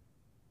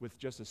 with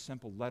just a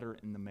simple letter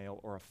in the mail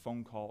or a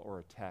phone call or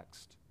a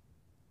text,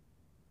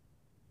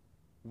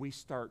 we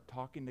start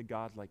talking to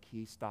God like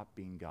He stopped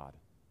being God.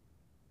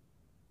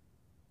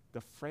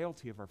 The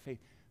frailty of our faith.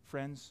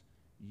 Friends,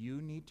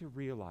 you need to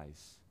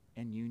realize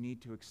and you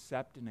need to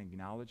accept and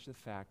acknowledge the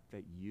fact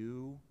that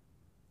you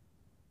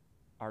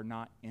are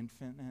not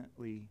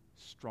infinitely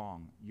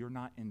strong. You're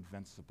not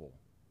invincible.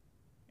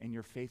 and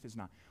your faith is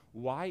not.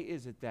 Why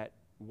is it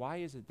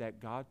that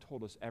God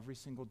told us every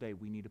single day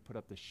we need to put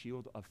up the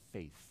shield of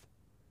faith?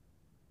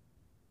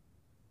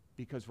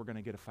 Because we're going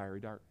to get a fiery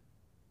dart.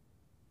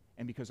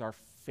 And because our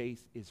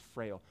faith is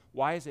frail.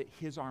 Why is it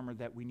his armor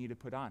that we need to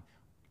put on?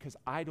 Because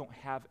I don't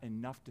have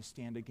enough to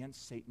stand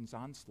against Satan's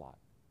onslaught.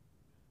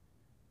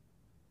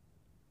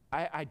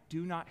 I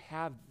do not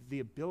have the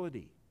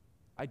ability.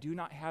 I do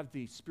not have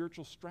the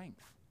spiritual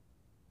strength.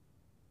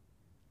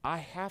 I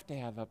have to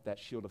have up that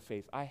shield of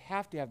faith. I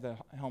have to have the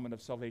helmet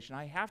of salvation.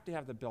 I have to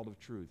have the belt of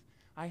truth.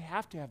 I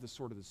have to have the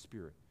sword of the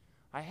Spirit.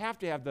 I have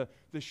to have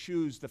the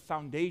shoes, the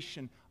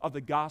foundation of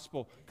the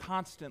gospel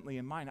constantly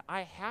in mind.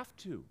 I have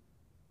to,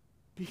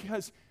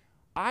 because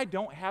I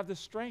don't have the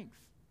strength.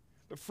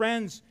 But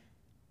friends,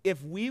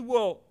 if we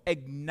will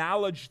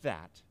acknowledge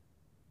that,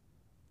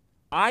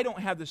 I don't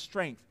have the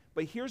strength,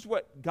 but here's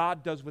what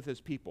God does with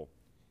his people.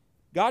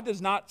 God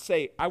does not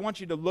say, I want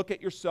you to look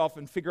at yourself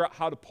and figure out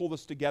how to pull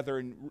this together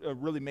and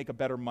really make a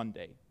better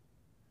Monday.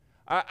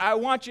 I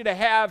want you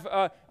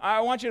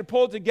to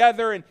pull it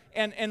together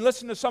and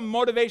listen to some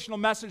motivational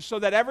message so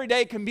that every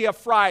day can be a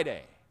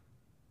Friday.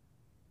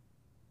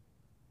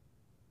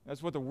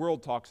 That's what the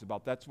world talks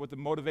about. That's what the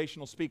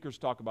motivational speakers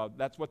talk about.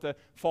 That's what the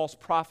false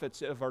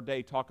prophets of our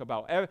day talk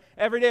about.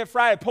 Every day of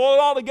Friday, pull it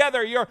all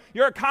together. You're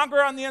a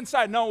conqueror on the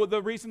inside. No,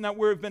 the reason that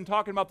we've been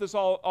talking about this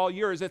all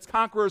year is it's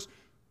conquerors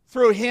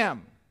through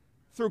him,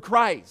 through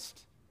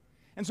Christ.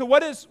 And so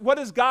what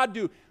does God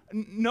do?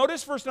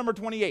 Notice verse number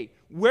 28.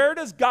 Where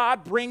does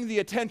God bring the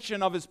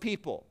attention of his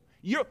people?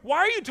 Why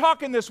are you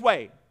talking this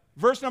way?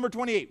 Verse number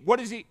 28. What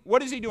is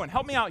he doing?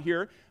 Help me out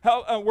here.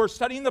 We're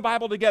studying the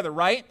Bible together,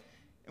 right?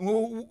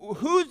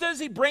 Who does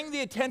he bring the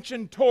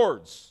attention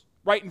towards?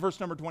 Right in verse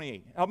number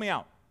 28. Help me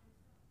out.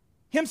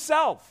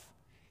 Himself.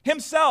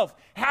 Himself.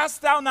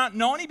 Hast thou not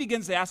known? He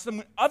begins to ask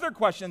them other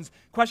questions,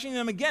 questioning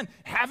them again.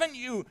 Haven't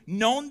you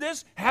known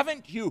this?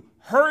 Haven't you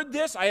heard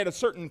this? I had a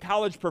certain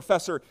college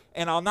professor,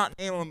 and I'll not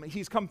name him.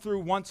 He's come through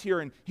once here,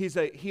 and he is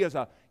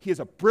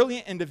a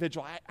brilliant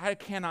individual.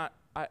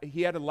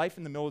 He had a life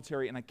in the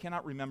military, and I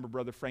cannot remember,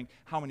 Brother Frank,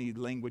 how many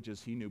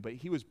languages he knew, but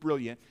he was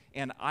brilliant,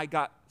 and I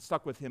got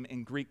stuck with him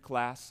in Greek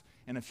class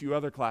and a few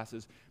other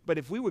classes. But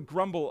if we would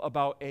grumble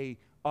about a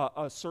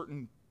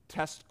certain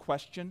test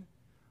question,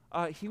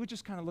 he would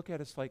just kind of look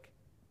at us like,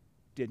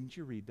 didn't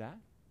you read that?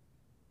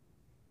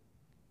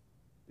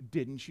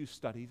 Didn't you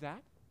study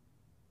that?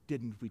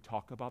 Didn't we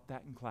talk about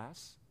that in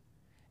class?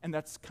 And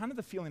that's kind of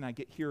the feeling I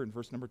get here in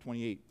verse number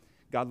 28.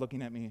 God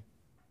looking at me,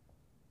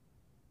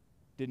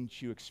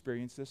 didn't you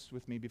experience this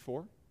with me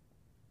before?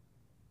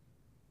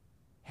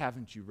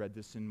 Haven't you read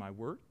this in my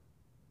word?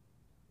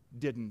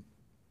 Didn't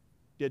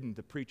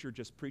the preacher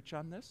just preach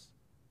on this?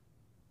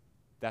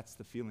 That's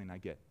the feeling I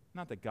get.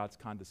 Not that God's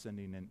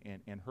condescending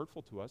and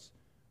hurtful to us,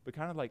 but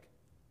kind of like,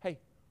 hey,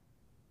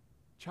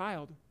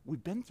 child,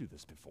 we've been through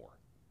this before.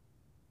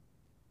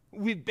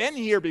 We've been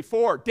here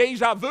before.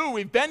 Deja vu,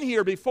 we've been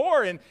here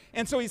before.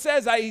 And so he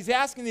says, he's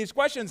asking these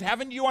questions.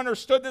 Haven't you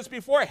understood this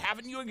before?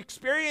 Haven't you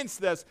experienced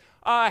this?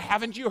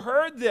 Haven't you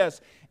heard this?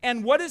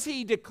 And what does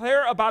he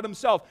declare about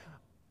himself?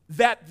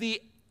 That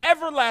the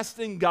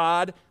everlasting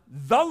God,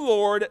 the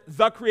Lord,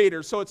 the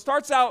Creator. So it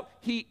starts out,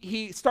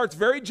 he starts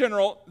very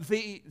general.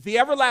 The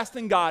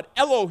everlasting God,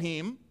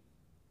 Elohim,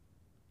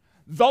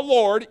 the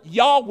Lord,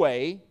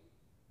 Yahweh,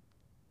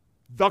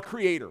 the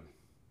Creator.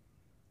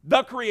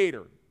 The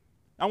Creator.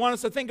 I want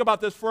us to think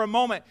about this for a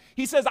moment.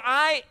 He says,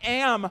 I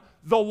am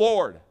the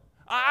Lord.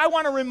 I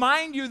want to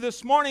remind you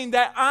this morning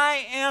that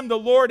I am the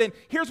Lord. And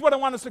here's what I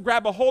want us to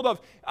grab a hold of.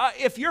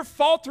 If you're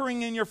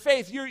faltering in your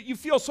faith, you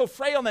feel so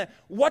frail in it,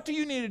 what do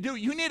you need to do?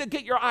 You need to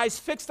get your eyes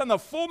fixed on the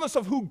fullness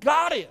of who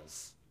God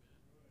is.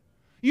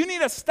 You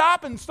need to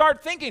stop and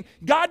start thinking.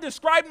 God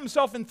described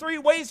himself in 3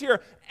 ways here.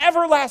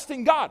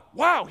 Everlasting God.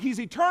 Wow, he's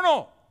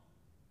eternal.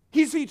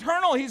 He's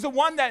eternal. He's the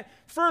one that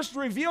first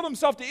revealed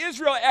himself to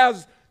Israel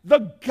as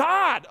the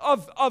God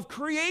of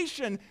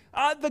creation,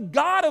 the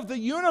God of the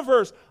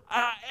universe,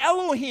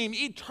 Elohim,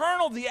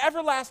 eternal, the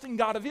everlasting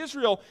God of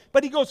Israel.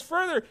 But he goes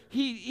further.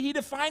 He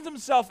defines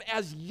himself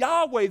as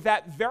Yahweh,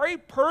 that very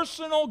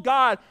personal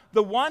God,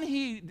 the one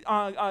he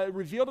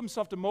revealed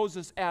himself to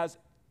Moses as,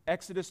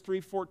 Exodus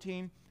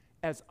 3:14,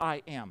 as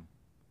I am.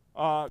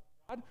 God,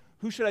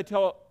 who should I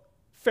tell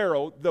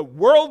Pharaoh, the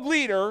world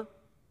leader,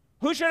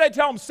 who should I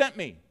tell him sent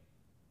me?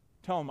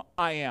 Tell him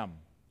I am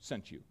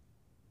sent you.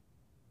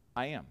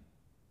 I am.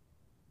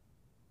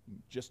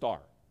 Just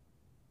are.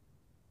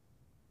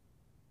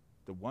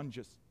 The one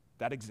just,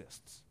 that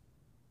exists.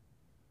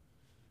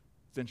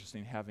 It's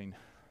interesting having,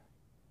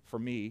 for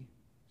me,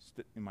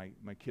 my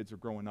kids are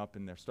growing up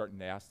and they're starting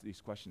to ask these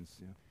questions.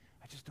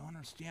 I just don't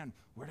understand,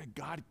 where did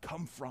God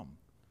come from?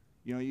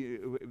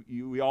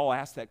 We all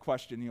ask that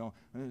question,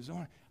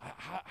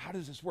 how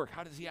does this work?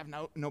 How does he have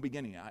no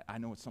beginning? I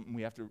know it's something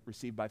we have to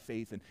receive by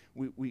faith, and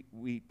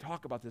we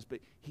talk about this, but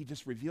he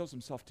just reveals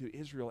himself to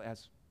Israel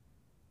as,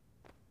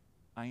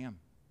 I am.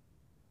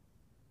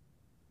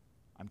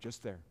 I'm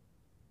just there.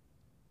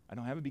 I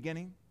don't have a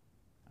beginning.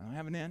 I don't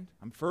have an end.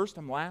 I'm first,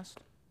 I'm last.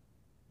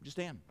 I just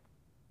am.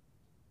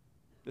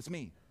 That's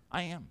me.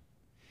 I am.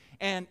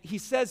 And he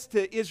says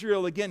to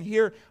Israel again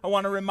here, I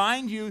want to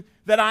remind you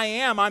that I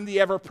am. I'm the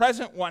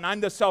ever-present one.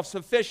 I'm the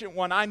self-sufficient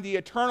one. I'm the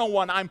eternal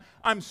one.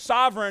 I'm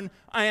sovereign.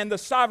 I am the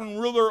sovereign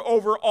ruler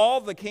over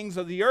all the kings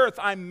of the earth.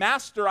 I'm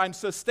master. I'm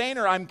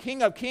sustainer. I'm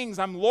king of kings.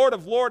 I'm Lord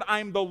of lords.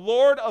 I'm the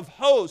Lord of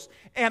hosts.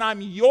 And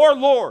I'm your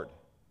Lord.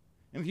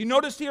 And if you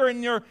notice here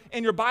in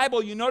your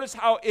Bible, you notice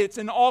how it's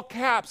in all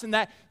caps. And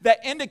that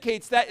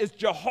indicates that is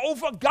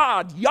Jehovah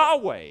God,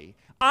 Yahweh.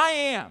 I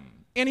am.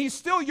 And he's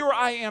still your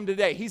I am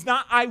today. He's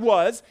not I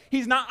was.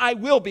 He's not I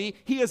will be.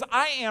 He is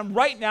I am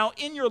right now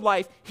in your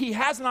life. He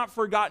has not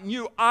forgotten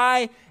you.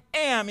 I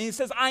am. And he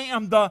says, I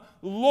am the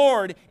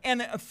Lord.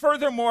 And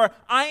furthermore,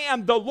 I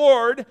am the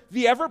Lord,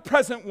 the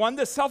ever-present one,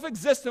 the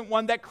self-existent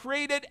one that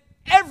created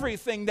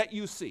everything that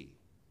you see.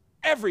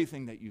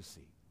 Everything that you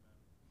see.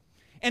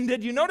 And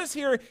did you notice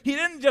here, he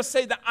didn't just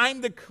say that I'm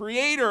the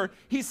creator.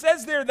 He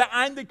says there that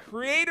I'm the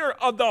creator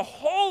of the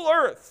whole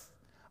earth.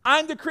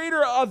 I'm the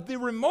creator of the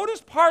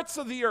remotest parts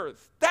of the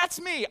earth.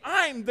 That's me.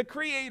 I'm the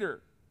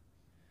creator.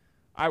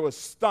 I was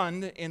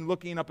stunned in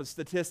looking up a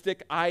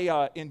statistic.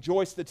 I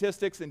enjoy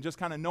statistics and just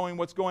kind of knowing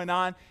what's going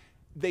on.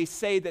 They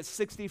say that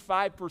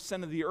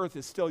 65% of the earth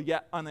is still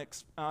yet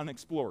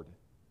unexplored.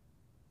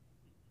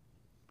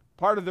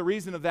 Part of the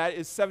reason of that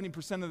is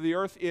 70% of the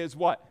earth is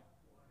what?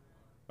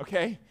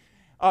 Okay.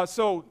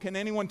 So can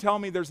anyone tell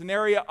me there's an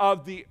area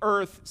of the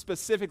earth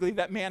specifically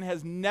that man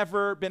has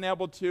never been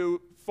able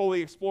to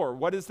fully explore?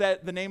 What is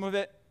that, the name of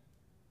it?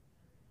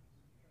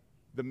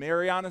 The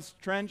Marianas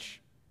Trench.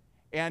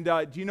 And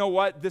do you know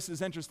what? This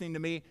is interesting to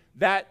me.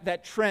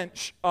 That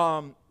trench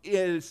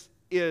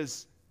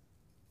is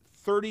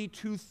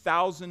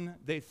 32,000,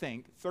 they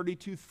think,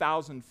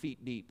 32,000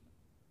 feet deep.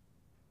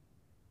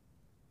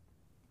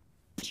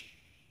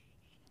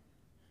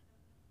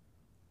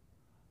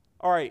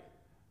 All right.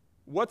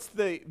 What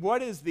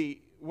is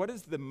the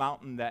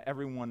mountain that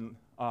everyone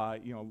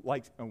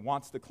likes and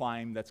wants to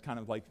climb? That's kind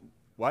of like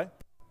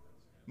what?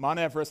 Mount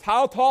Everest.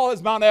 How tall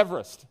is Mount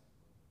Everest?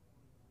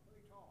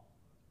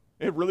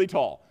 Really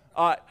tall.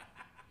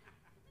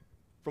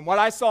 From what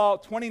I saw,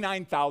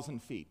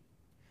 29,000 feet.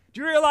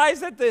 Do you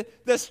realize that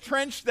this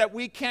trench that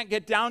we can't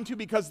get down to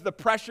because the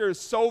pressure is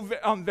so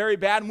very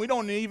bad, and we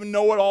don't even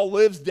know what all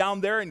lives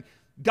down there, and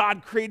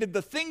God created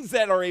the things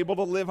that are able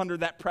to live under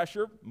that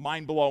pressure?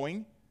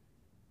 Mind-blowing.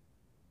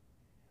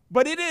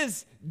 But it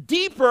is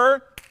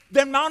deeper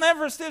than Mount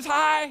Everest is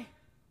high.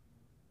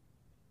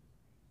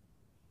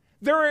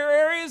 There are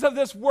areas of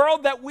this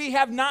world that we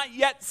have not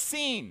yet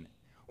seen.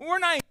 We're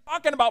not even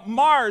talking about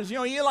Mars. You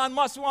know, Elon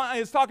Musk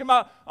is talking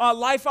about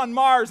life on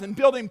Mars and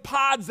building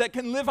pods that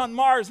can live on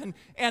Mars. And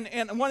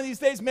one of these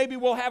days, maybe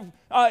we'll have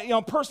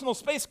personal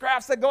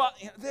spacecrafts that go out.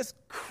 This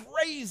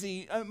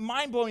crazy,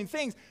 mind-blowing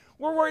things.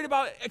 We're worried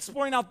about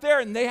exploring out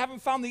there, and they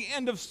haven't found the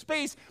end of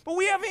space. But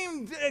we haven't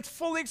even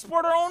fully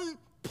explored our own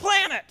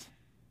planet.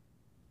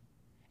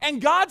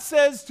 And God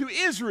says to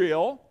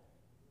Israel,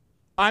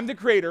 I'm the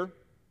creator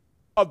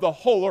of the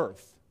whole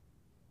earth.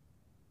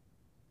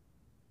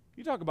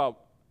 You talk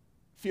about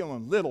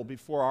feeling little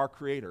before our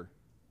creator.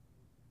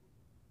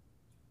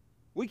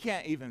 We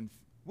can't even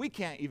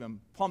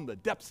plumb the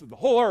depths of the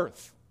whole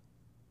earth.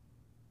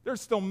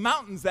 There's still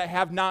mountains that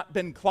have not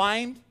been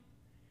climbed,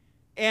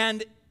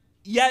 and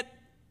yet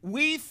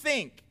we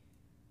think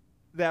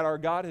that our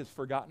God has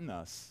forgotten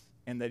us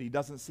and that he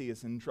doesn't see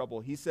us in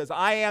trouble. He says,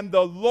 I am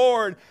the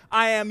Lord.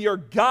 I am your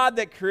God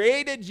that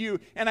created you,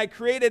 and I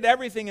created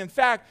everything. In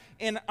fact,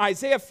 in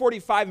Isaiah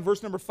 45, in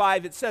verse number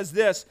 5, it says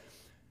this,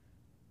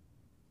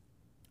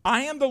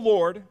 I am the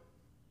Lord,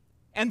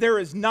 and there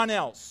is none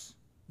else.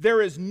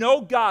 There is no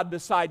God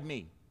beside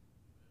me.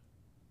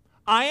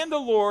 I am the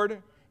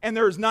Lord, and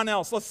there is none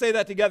else. Let's say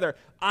that together.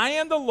 I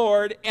am the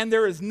Lord, and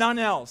there is none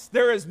else.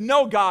 There is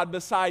no God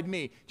beside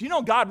me. Do you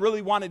know God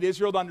really wanted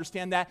Israel to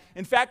understand that?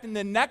 In fact, in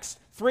the next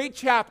 3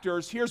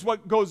 chapters, here's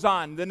what goes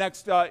on. The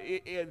next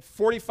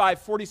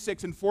 45,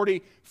 46, and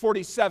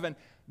 47.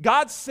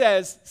 God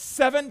says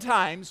 7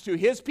 times to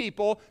his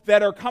people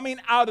that are coming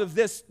out of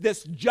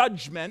this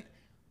judgment,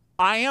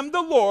 I am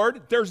the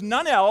Lord, there's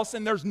none else,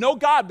 and there's no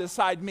God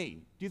beside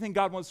me. Do you think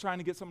God was trying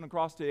to get something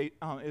across to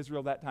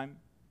Israel that time?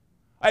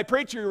 Hey,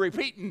 preacher, you're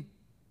repeating.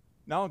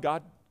 No,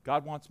 God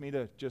wants me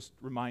to just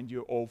remind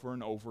you over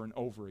and over and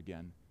over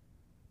again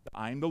that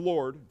I am the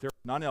Lord, there's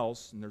none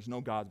else, and there's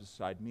no God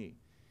beside me.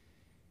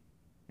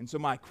 And so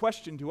my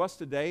question to us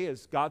today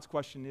is, God's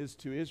question is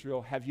to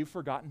Israel, have you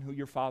forgotten who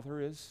your Father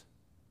is?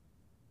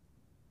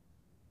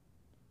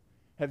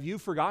 Have you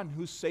forgotten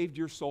who saved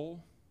your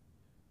soul?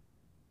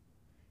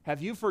 Have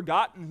you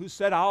forgotten who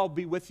said, I'll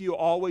be with you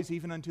always,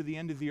 even unto the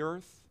end of the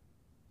earth?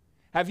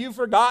 Have you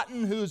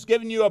forgotten who's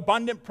given you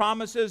abundant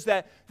promises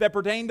that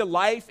pertain to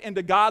life and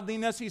to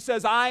godliness? He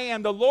says, I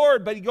am the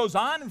Lord, but he goes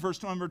on in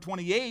verse number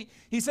 28.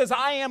 He says,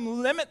 I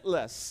am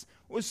limitless.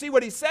 Well, see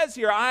what he says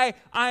here.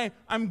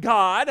 I'm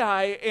God.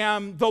 I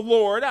am the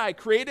Lord. I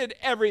created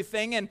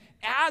everything. And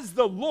as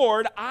the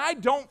Lord, I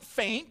don't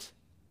faint.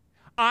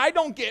 I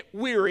don't get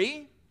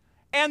weary.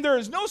 And there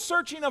is no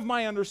searching of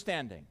my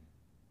understanding.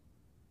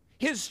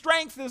 His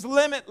strength is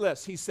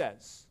limitless, he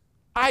says.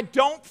 I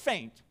don't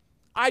faint.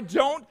 I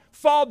don't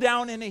fall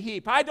down in a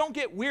heap. I don't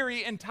get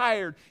weary and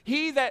tired.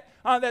 He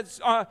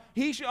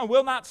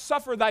will not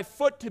suffer thy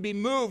foot to be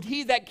moved.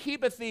 He that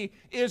keepeth thee,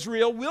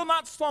 Israel, will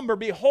not slumber.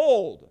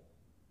 Behold,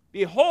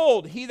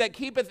 he that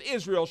keepeth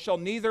Israel shall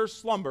neither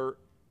slumber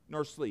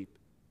nor sleep.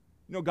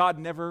 You know, God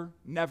never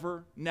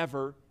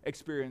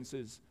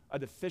experiences a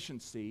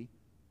deficiency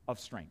of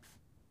strength.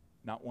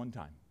 Not one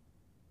time.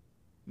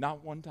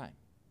 Not one time.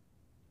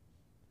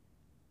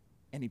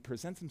 And he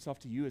presents himself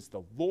to you as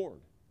the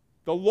Lord.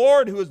 The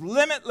Lord who is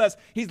limitless.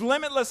 He's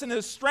limitless in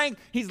his strength.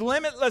 He's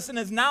limitless in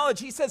his knowledge.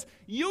 He says,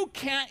 you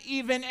can't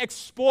even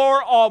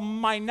explore all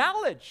my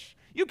knowledge.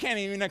 You can't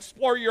even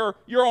explore your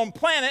own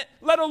planet,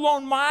 let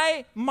alone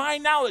my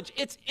knowledge.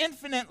 It's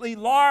infinitely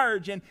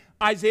large. And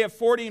Isaiah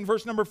 40 and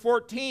verse number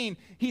 14,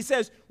 he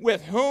says,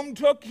 with whom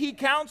took he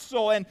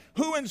counsel, and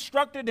who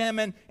instructed him,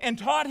 and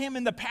taught him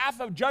in the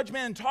path of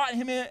judgment, and taught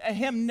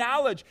him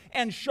knowledge,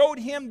 and showed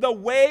him the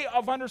way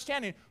of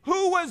understanding.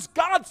 Who was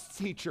God's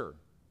teacher?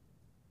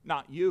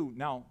 Not you.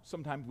 Now,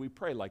 sometimes we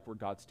pray like we're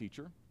God's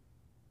teacher.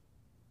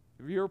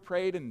 Have you ever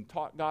prayed and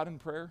taught God in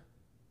prayer?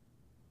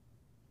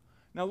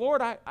 Now,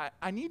 Lord,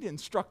 I need to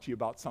instruct you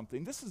about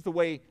something. This is the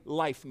way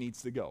life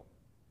needs to go.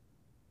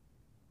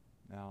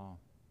 Now,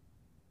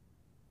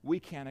 we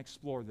can't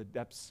explore the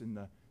depths and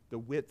the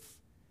width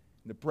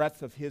and the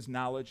breadth of his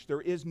knowledge.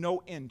 There is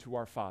no end to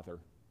our Father.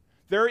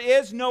 There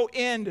is no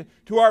end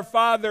to our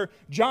Father.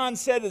 John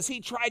said as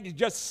he tried to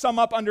just sum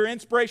up under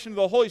inspiration of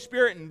the Holy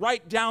Spirit and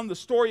write down the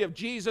story of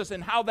Jesus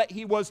and how that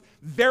he was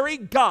very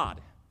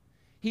God.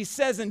 He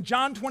says in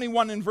John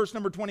 21 and verse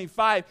number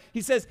 25,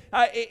 he says,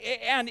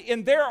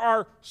 and there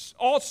are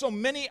also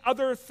many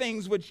other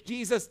things which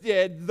Jesus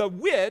did, the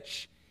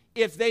which,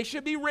 if they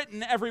should be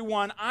written, every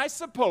one, I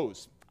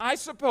suppose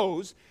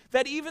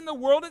that even the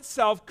world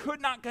itself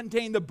could not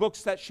contain the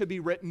books that should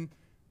be written.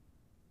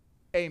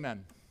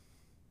 Amen.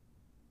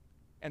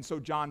 And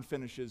so John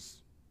finishes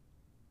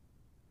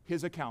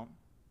his account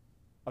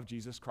of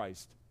Jesus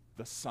Christ,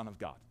 the Son of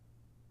God.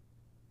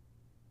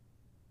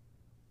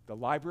 The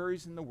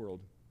libraries in the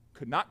world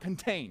could not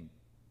contain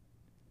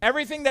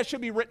everything that should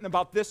be written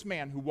about this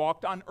man who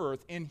walked on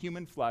earth in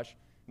human flesh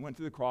and went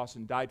to the cross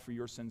and died for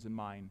your sins and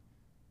mine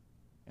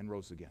and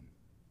rose again.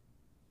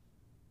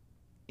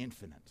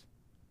 Infinite.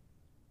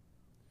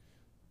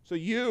 So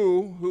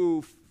you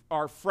who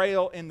are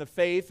frail in the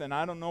faith, and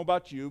I don't know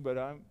about you, but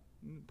I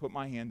put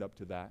my hand up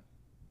to that.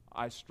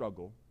 I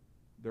struggle.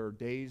 There are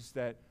days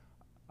that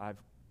I'm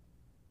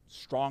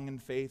strong in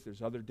faith.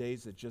 There's other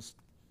days that just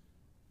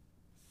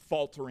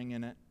faltering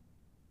in it.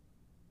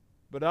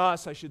 But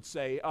us, I should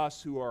say,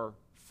 us who are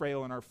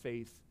frail in our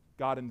faith,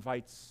 God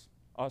invites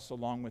us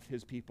along with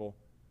his people.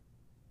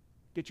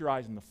 Get your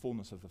eyes on the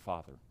fullness of the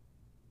Father.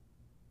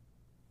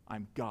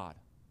 I'm God.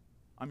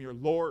 I'm your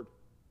Lord.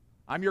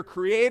 I'm your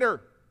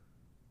Creator.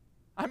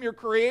 I'm your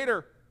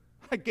Creator.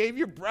 I gave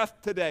you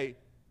breath today.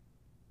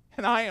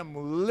 And I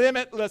am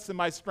limitless in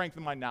my strength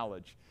and my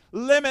knowledge.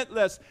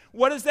 Limitless.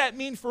 What does that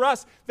mean for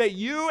us? That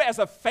you as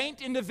a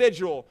faint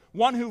individual,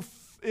 one who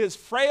is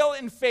frail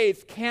in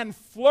faith, can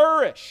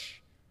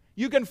flourish.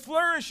 You can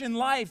flourish in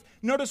life.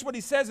 Notice what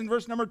he says in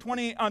verse number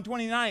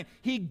 29.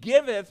 He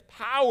giveth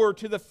power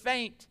to the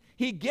faint.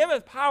 He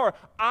giveth power.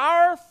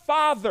 Our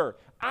Father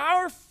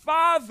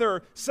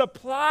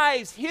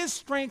supplies his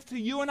strength to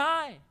you and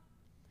I.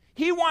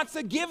 He wants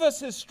to give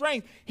us his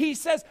strength. He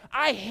says,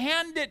 I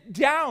hand it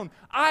down.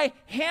 I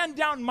hand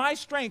down my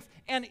strength.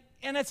 And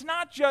it's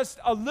not just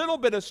a little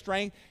bit of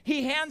strength.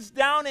 He hands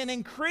down and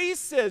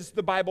increases,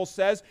 the Bible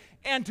says.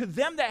 And to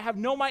them that have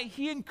no might,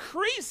 he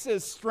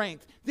increases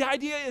strength. The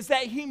idea is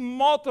that he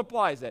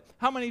multiplies it.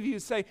 How many of you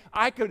say,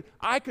 I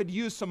could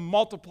use some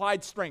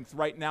multiplied strength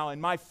right now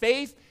in my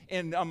faith,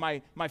 in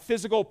my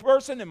physical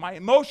person, in my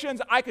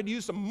emotions? I could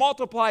use some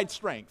multiplied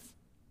strength,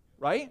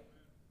 right?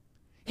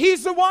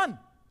 He's the one.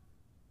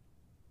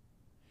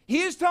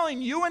 He is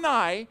telling you and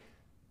I,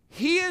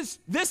 he is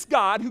this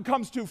God who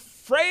comes to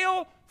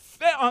frail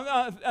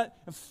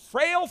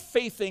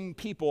faithing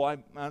people.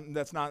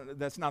 That's not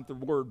the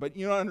word, but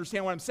you don't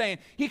understand what I'm saying.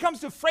 He comes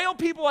to frail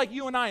people like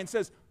you and I and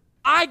says,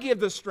 I give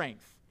the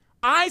strength.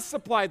 I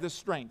supply the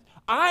strength.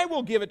 I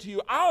will give it to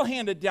you. I'll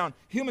hand it down.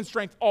 Human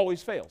strength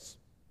always fails.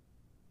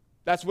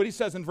 That's what he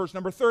says in verse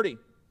number 30.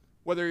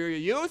 Whether you're a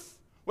youth,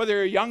 whether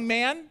you're a young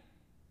man,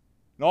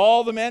 and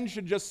all the men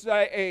should just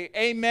say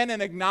amen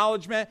and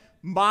acknowledgement.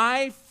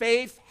 My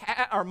faith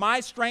or my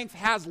strength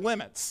has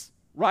limits,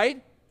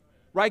 right?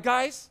 Right,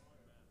 guys?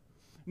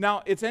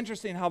 Now, it's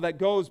interesting how that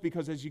goes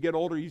because as you get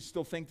older, you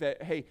still think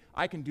that, hey,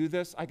 I can do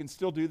this, I can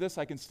still do this,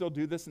 I can still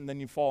do this, and then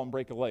you fall and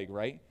break a leg,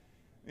 right?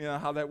 You know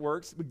how that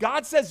works? But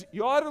God says,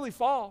 you'll utterly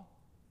fall.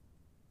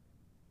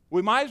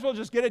 We might as well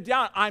just get it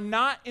down. I'm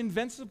not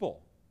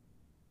invincible.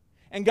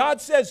 And God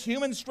says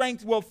human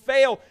strength will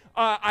fail.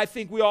 I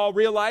think we all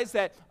realize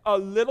that a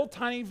little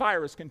tiny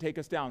virus can take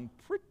us down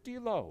pretty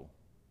low.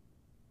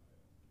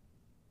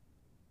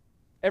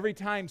 Every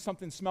time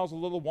something smells a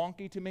little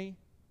wonky to me,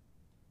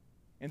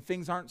 and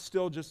things aren't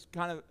still just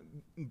kind of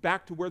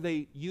back to where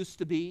they used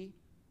to be,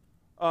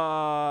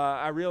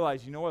 I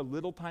realized, a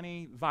little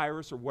tiny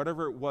virus or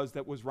whatever it was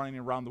that was running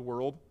around the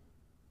world,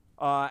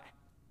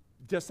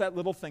 just that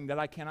little thing that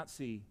I cannot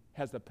see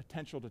has the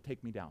potential to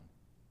take me down.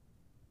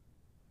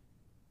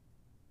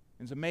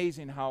 It's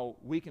amazing how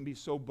we can be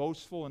so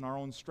boastful in our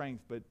own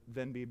strength, but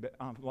then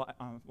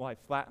lie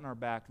flat on our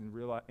back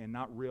and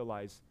not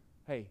realize,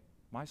 hey,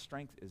 my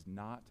strength is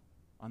not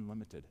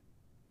unlimited.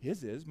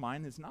 His is,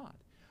 mine is not.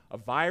 A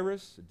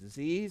virus, a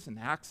disease, an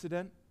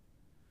accident.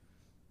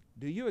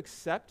 Do you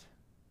accept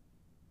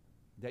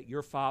that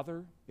your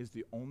Father is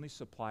the only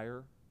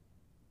supplier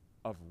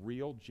of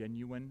real,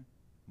 genuine,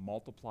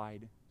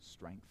 multiplied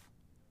strength?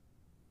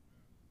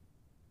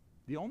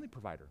 The only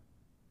provider.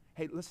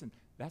 Hey, listen,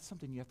 that's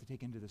something you have to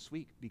take into this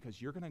week, because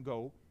you're going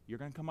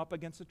to come up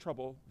against a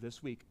trouble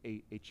this week,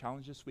 a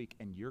challenge this week,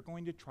 and you're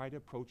going to try to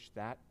approach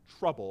that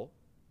trouble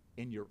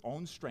in your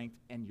own strength,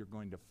 and you're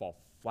going to fall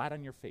flat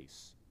on your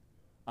face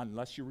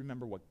unless you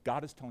remember what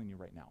God is telling you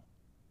right now.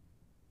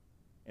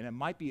 And it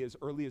might be as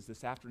early as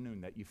this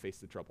afternoon that you face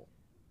the trouble.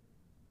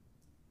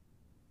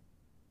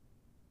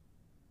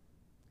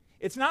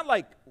 It's not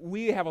like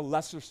we have a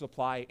lesser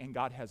supply and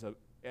God has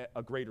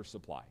a greater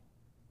supply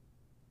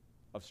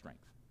of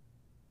strength.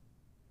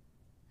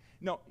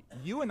 No,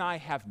 you and I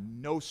have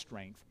no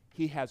strength.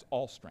 He has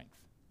all strength.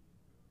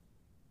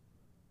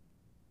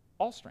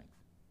 All strength.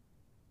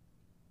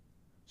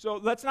 So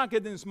let's not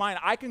get in this mind.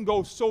 I can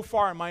go so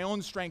far in my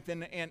own strength,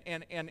 and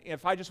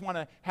if I just want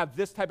to have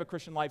this type of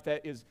Christian life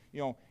that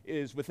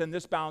is within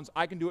this bounds,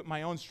 I can do it in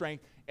my own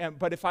strength.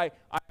 But if I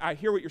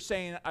hear what you're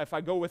saying, if I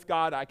go with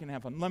God, I can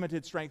have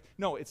unlimited strength.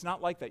 No, it's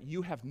not like that.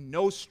 You have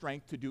no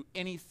strength to do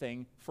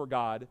anything for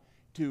God,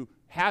 to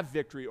have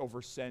victory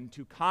over sin,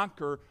 to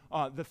conquer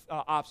the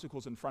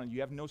obstacles in front of you.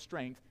 You have no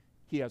strength.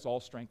 He has all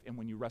strength, and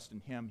when you rest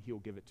in Him, He'll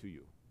give it to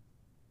you.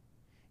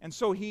 And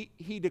so he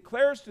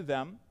declares to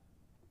them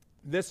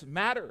this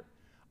matter.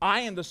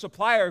 I am the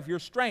supplier of your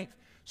strength.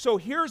 So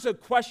here's a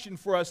question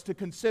for us to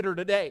consider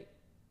today.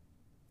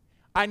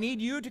 I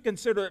need you to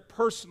consider it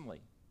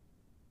personally.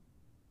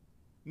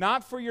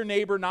 Not for your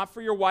neighbor, not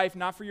for your wife,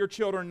 not for your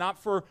children, not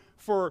for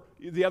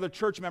the other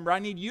church member. I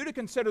need you to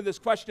consider this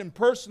question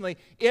personally.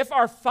 If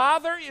our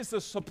Father is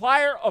the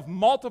supplier of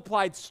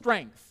multiplied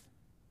strength,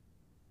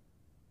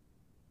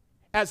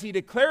 as He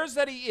declares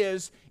that He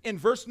is in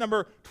verse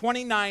number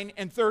 29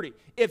 and 30.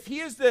 If He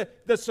is the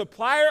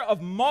supplier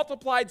of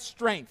multiplied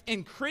strength,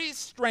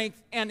 increased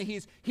strength, and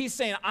He's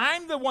saying,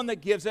 I'm the one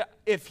that gives it.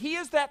 If He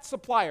is that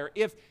supplier,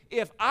 if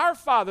our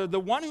Father,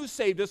 the one who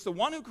saved us, the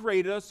one who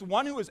created us, the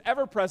one who is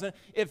ever present,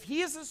 if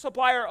He is the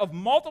supplier of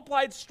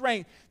multiplied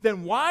strength,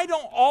 then why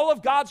don't all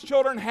of God's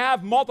children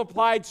have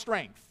multiplied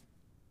strength?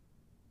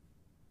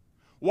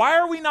 Why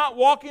are we not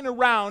walking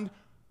around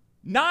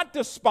not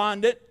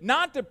despondent,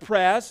 not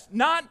depressed,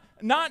 not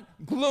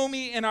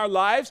gloomy in our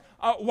lives?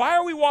 Why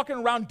are we walking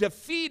around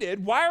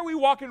defeated? Why are we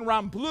walking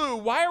around blue?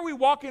 Why are we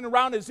walking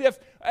around as if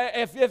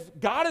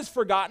God has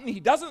forgotten? He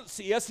doesn't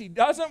see us. He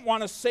doesn't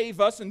want to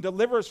save us and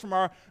deliver us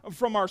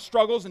from our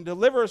struggles and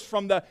deliver us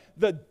from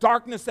the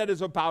darkness that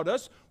is about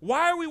us.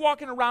 Why are we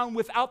walking around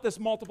without this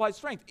multiplied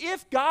strength?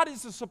 If God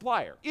is the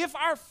supplier, if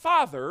our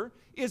Father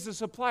is the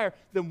supplier,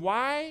 then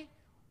why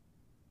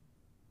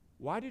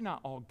do not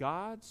all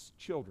God's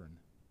children,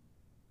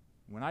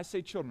 when I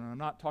say children, I'm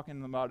not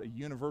talking about a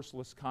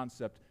universalist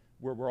concept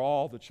where we're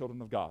all the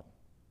children of God,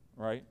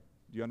 right?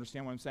 Do you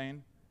understand what I'm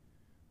saying?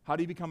 How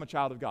do you become a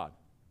child of God?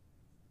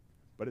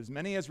 But as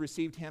many as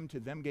received Him, to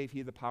them gave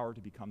He the power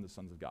to become the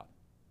sons of God.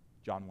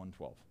 John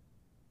 1:12.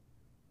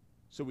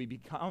 So we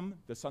become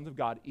the sons of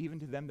God even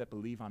to them that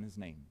believe on His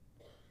name.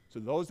 So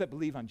those that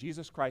believe on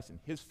Jesus Christ and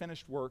His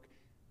finished work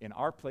in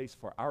our place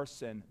for our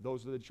sin,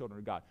 those are the children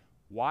of God.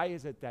 Why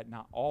is it that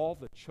not all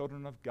the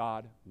children of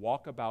God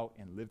walk about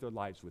and live their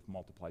lives with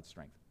multiplied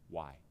strength?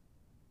 Why?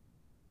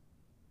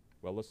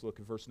 Well, let's look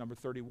at verse number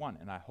 31.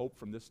 And I hope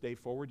from this day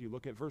forward you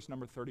look at verse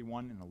number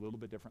 31 in a little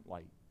bit different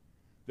light.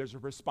 There's a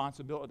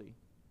responsibility.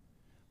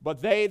 But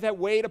they that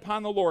wait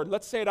upon the Lord,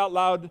 let's say it out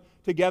loud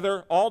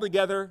together, all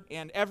together,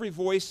 and every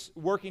voice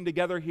working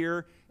together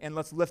here, and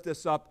let's lift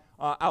this up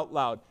out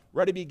loud.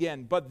 Ready,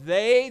 begin. But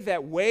they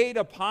that wait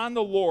upon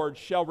the Lord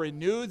shall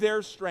renew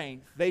their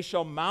strength. They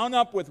shall mount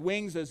up with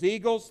wings as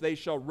eagles. They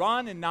shall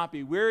run and not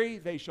be weary.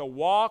 They shall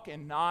walk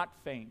and not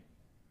faint.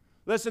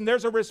 Listen,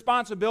 there's a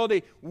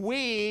responsibility.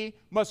 We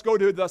must go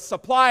to the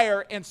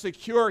supplier and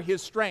secure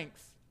His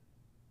strength.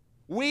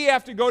 We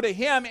have to go to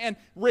Him and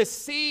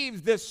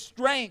receive this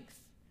strength.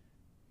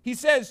 He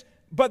says,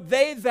 but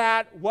they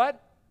that,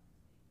 what?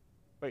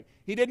 Wait,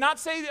 He did not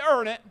say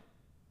earn it.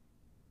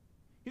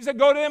 He said,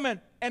 go to Him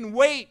and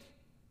wait.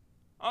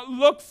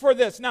 Look for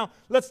this. Now,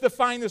 let's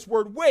define this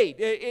word wait.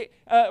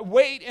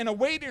 Wait in a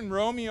waiting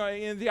room,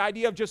 in the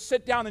idea of just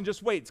sit down and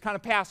just wait. It's kind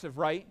of passive,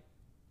 right?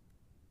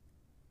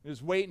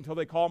 Just wait until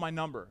they call my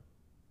number.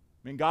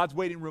 I'm in God's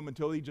waiting room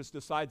until He just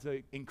decides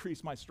to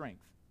increase my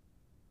strength.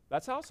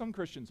 That's how some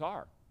Christians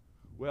are.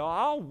 Well,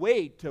 I'll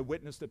wait to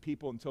witness to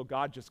people until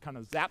God just kind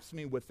of zaps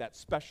me with that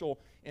special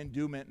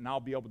endowment and I'll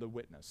be able to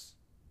witness.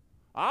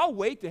 I'll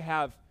wait to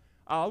have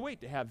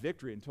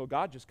victory until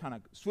God just kind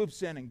of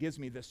swoops in and gives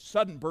me this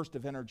sudden burst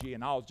of energy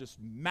and I'll just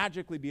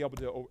magically be able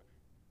to.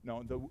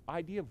 No, the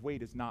idea of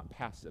wait is not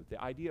passive. The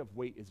idea of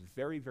wait is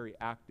very, very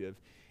active,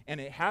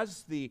 and it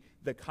has the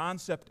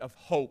concept of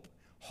hope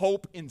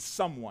in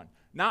someone.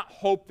 Not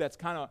hope that's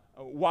kind of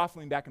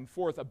waffling back and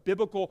forth. A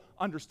biblical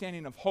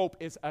understanding of hope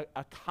is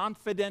a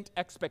confident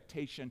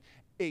expectation,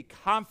 a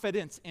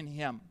confidence in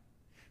Him.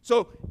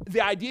 So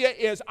the idea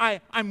is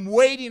I'm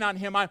waiting on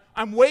Him.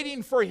 I'm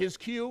waiting for His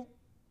cue.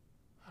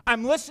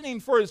 I'm listening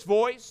for His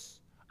voice.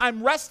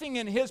 I'm resting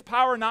in His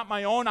power, not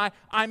my own.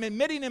 I'm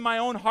admitting in my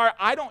own heart,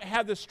 I don't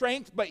have the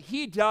strength, but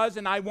He does,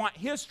 and I want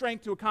His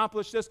strength to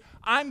accomplish this.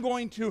 I'm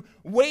going to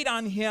wait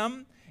on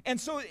Him. And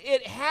so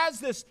it has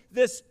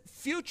this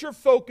future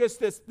focus,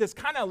 this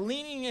kind of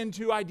leaning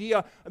into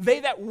idea, they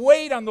that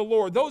wait on the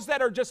Lord, those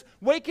that are just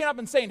waking up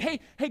and saying, hey,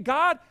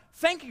 God,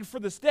 thank you for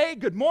this day.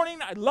 Good morning.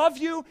 I love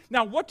you.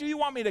 Now, what do you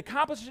want me to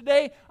accomplish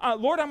today?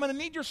 Lord, I'm going to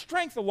need your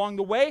strength along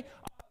the way.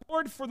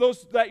 Lord, for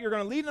those that you're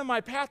going to lead in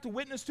my path to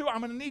witness to,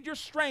 I'm going to need your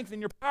strength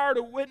and your power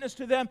to witness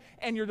to them,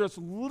 and you're just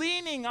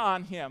leaning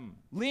on Him.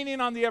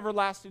 Leaning on the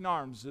everlasting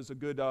arms is a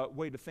good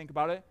way to think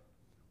about it.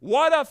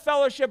 What a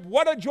fellowship,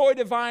 what a joy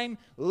divine,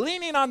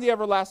 leaning on the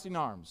everlasting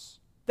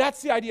arms.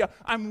 That's the idea.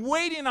 I'm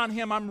waiting on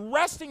Him. I'm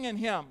resting in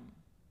Him.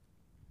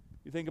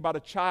 You think about a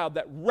child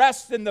that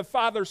rests in the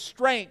Father's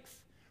strength.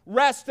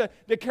 Rest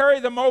to carry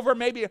them over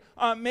maybe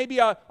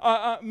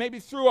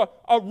through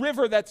a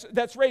river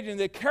that's raging,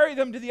 to carry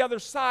them to the other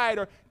side,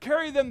 or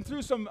carry them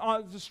through some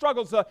the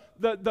struggles,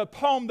 the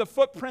poem, the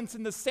footprints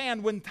in the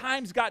sand. When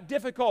times got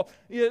difficult,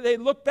 they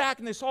looked back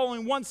and they saw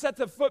only one set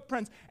of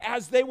footprints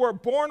as they were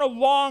borne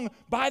along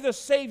by the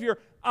Savior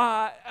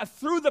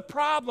through the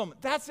problem.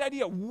 That's the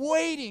idea.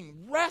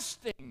 Waiting,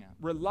 resting,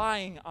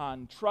 relying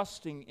on,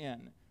 trusting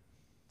in.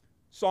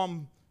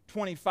 Psalm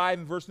 25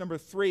 and verse number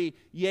 3,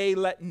 yea,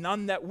 let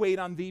none that wait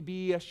on thee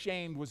be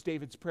ashamed, was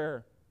David's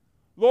prayer.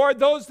 Lord,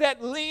 those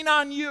that lean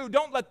on you,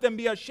 don't let them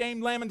be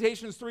ashamed.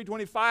 Lamentations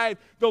 3:25,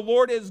 the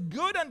Lord is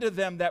good unto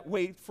them that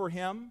wait for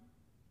Him.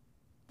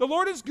 The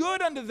Lord is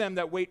good unto them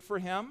that wait for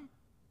Him.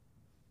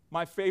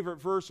 My favorite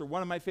verse, or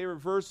one of my favorite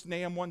verses,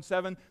 Nahum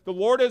 1:7, the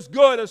Lord is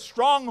good, a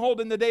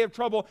stronghold in the day of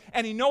trouble,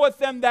 and He knoweth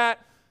them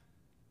that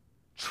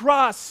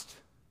trust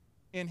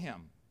in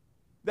Him,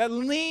 that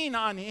lean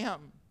on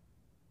Him.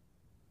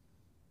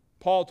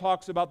 Paul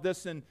talks about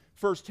this in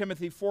 1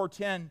 Timothy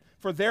 4:10.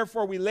 For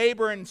therefore we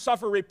labor and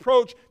suffer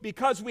reproach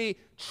because we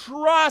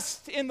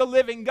trust in the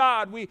living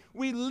God. We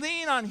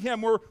lean on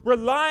Him. We're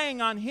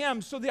relying on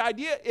Him. So the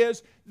idea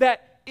is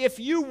that if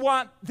you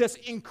want this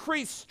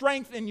increased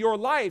strength in your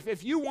life,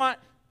 if you want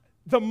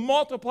the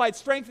multiplied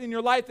strength in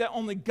your life that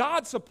only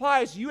God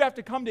supplies, you have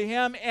to come to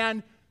Him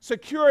and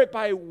secure it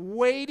by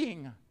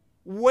waiting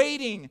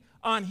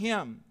on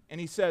Him.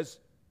 And he says,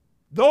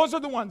 those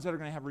are the ones that are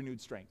going to have renewed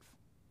strength.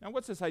 Now,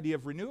 what's this idea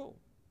of renewal?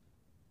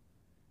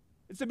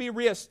 It's to be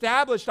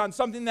reestablished on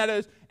something that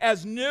is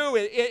as new.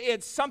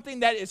 It's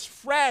something that is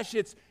fresh.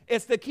 It's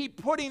to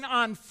keep putting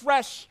on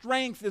fresh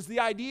strength is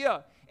the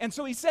idea. And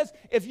so he says,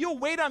 if you'll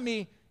wait on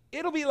me,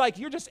 it'll be like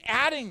you're just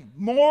adding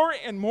more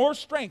and more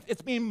strength.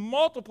 It's being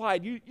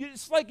multiplied.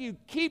 It's like you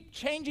keep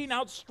changing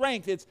out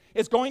strength.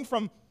 It's going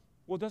from,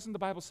 well, doesn't the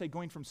Bible say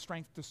going from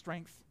strength to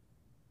strength?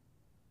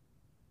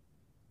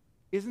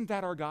 Isn't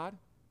that our God?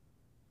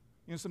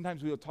 You know,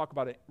 sometimes we'll talk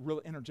about a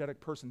real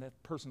energetic person. That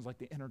person's like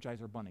the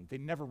Energizer Bunny. They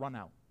never run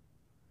out.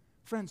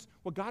 Friends,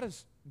 what God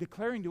is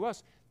declaring to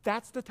us,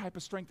 that's the type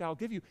of strength I'll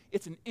give you.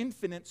 It's an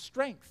infinite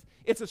strength.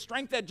 It's a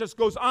strength that just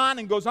goes on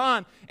and goes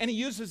on. And he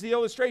uses the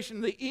illustration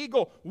of the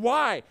eagle.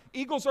 Why?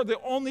 Eagles are the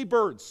only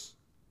birds.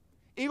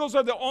 Eagles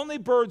are the only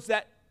birds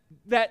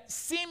that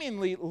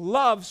seemingly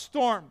love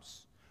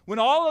storms. When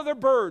all other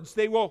birds,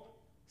 they will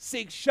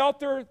seek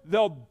shelter,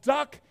 they'll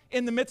duck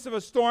in the midst of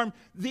a storm.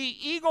 The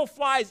eagle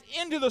flies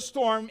into the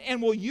storm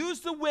and will use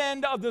the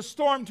wind of the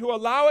storm to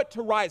allow it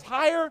to rise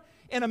higher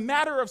in a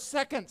matter of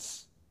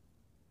seconds.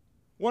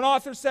 One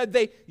author said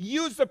they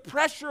use the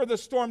pressure of the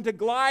storm to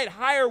glide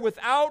higher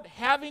without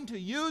having to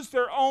use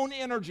their own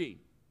energy.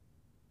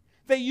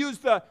 They use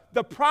the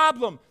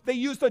problem. They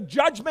use the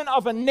judgment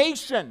of a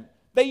nation.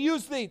 They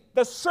use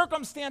the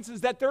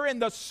circumstances that they're in,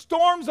 the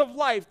storms of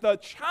life, the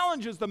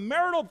challenges, the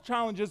marital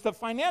challenges, the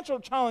financial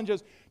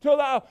challenges,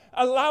 to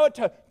allow it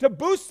to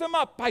boost them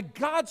up by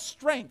God's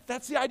strength.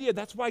 That's the idea.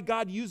 That's why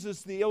God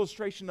uses the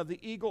illustration of the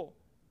eagle.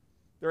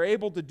 They're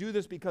able to do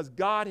this because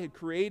God had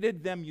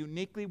created them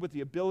uniquely with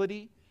the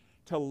ability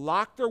to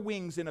lock their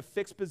wings in a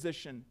fixed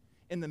position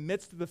in the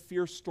midst of the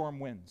fierce storm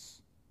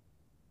winds.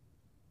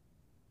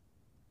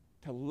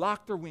 To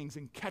lock their wings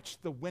and catch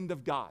the wind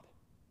of God.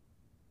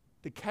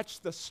 To catch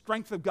the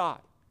strength of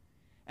God.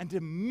 And to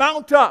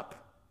mount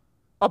up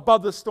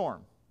above the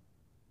storm.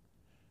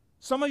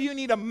 Some of you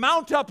need to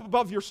mount up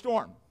above your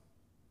storm.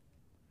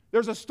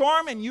 There's a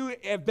storm and you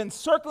have been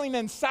circling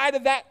inside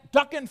of that,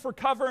 ducking for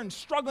cover and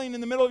struggling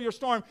in the middle of your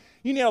storm.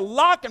 You need to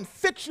lock and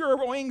fix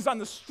your wings on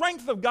the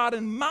strength of God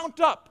and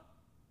mount up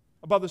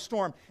above the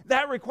storm.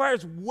 That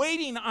requires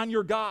waiting on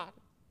your God.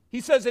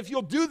 He says if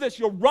you'll do this,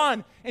 you'll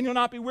run and you'll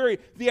not be weary.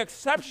 The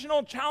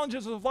exceptional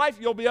challenges of life,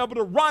 you'll be able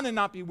to run and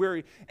not be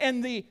weary.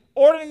 And the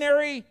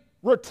ordinary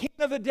routine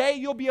of the day,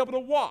 you'll be able to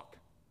walk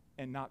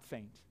and not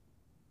faint.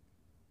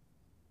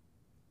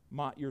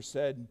 Montyer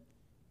said,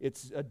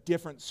 it's a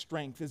different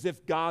strength, as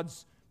if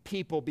God's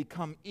people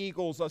become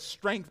eagles, a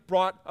strength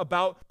brought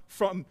about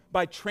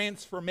by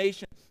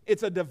transformation.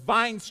 It's a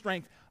divine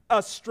strength,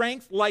 a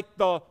strength like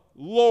the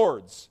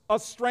Lord's,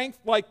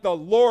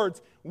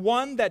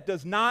 one that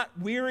does not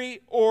weary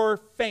or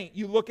faint.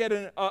 You look at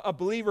a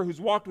believer who's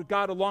walked with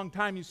God a long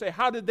time, you say,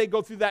 how did they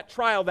go through that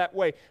trial that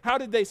way? How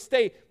did they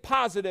stay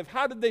positive?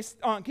 How did they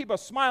keep a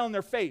smile on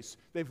their face?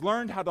 They've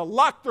learned how to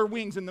lock their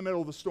wings in the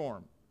middle of the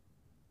storm.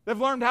 They've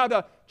learned how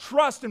to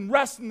trust and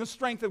rest in the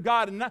strength of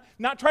God and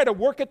not try to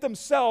work it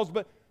themselves,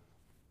 but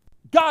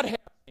God has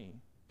me.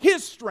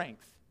 His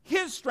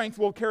strength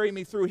will carry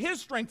me through. His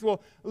strength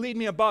will lead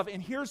me above.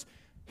 And here's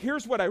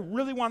what I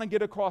really want to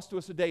get across to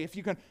us today. If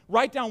you can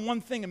write down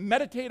one thing and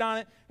meditate on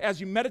it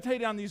as you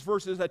meditate on these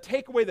verses, a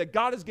takeaway that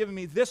God has given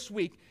me this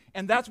week,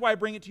 and that's why I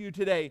bring it to you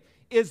today,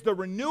 is the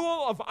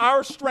renewal of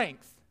our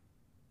strength.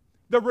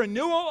 The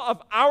renewal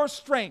of our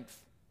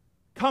strength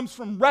comes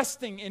from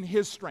resting in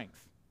His strength.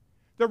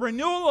 The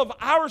renewal of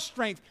our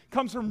strength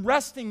comes from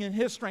resting in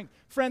His strength.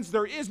 Friends,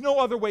 there is no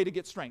other way to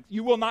get strength.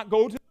 You will not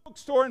go to the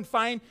bookstore and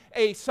find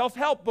a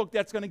self-help book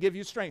that's going to give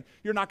you strength.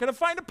 You're not going to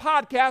find a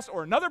podcast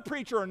or another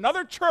preacher or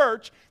another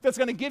church that's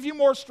going to give you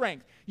more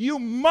strength. You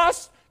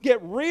must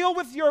get real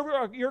with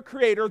your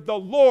Creator, the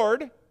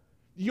Lord,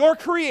 your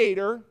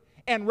Creator,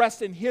 and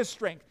rest in His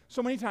strength.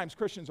 So many times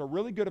Christians are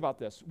really good about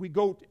this. We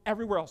go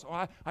everywhere else.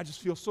 Oh, I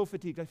just feel so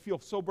fatigued. I feel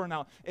so burnt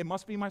out. It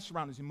must be my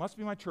surroundings. It must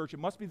be my church. It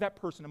must be that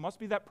person. It must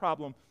be that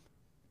problem.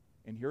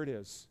 And here it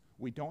is.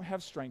 We don't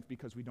have strength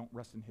because we don't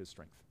rest in His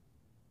strength.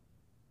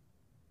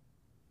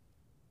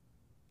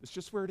 It's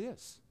just where it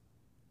is.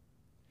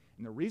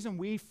 And the reason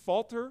we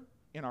falter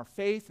in our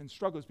faith and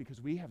struggle is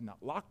because we have not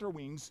locked our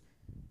wings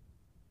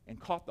and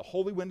caught the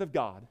holy wind of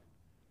God.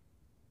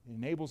 It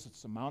enables us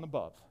to mount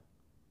above,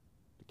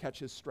 to catch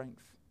His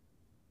strength.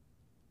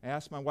 I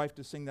asked my wife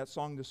to sing that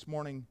song this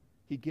morning,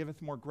 He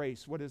giveth more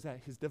grace. What is that?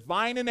 His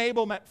divine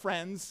enablement,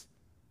 friends.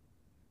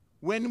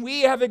 When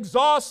we have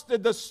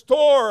exhausted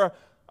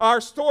our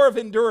store of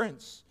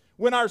endurance,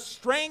 when our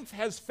strength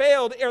has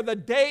failed ere the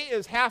day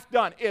is half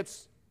done,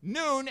 it's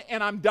noon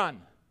and I'm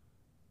done.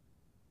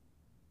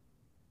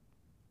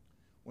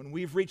 When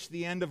we've reached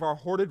the end of our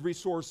hoarded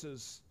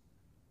resources,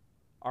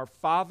 our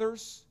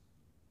Father's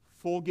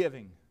full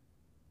giving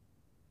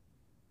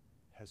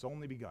has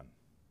only begun.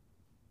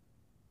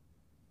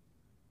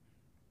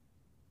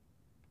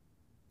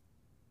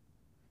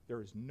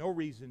 There is no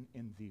reason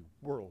in the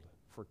world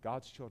for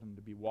God's children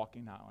to be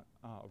walking out,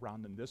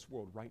 around in this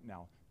world right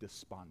now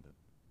despondent,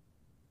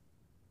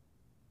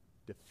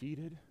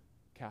 defeated,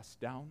 cast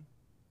down.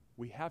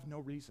 We have no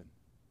reason.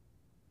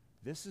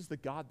 This is the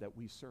God that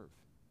we serve.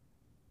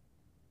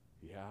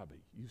 Yeah, but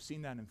you've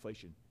seen that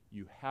inflation.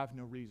 You have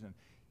no reason.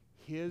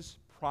 His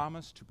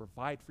promise to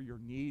provide for your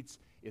needs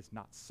is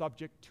not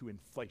subject to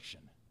inflation.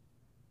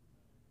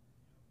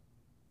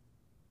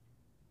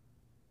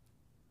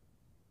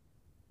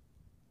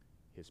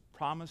 His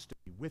promise to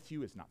be with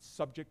you is not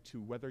subject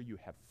to whether you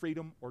have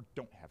freedom or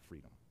don't have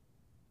freedom.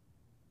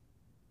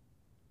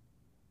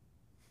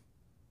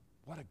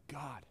 What a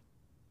God.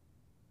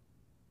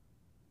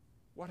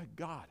 What a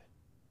God.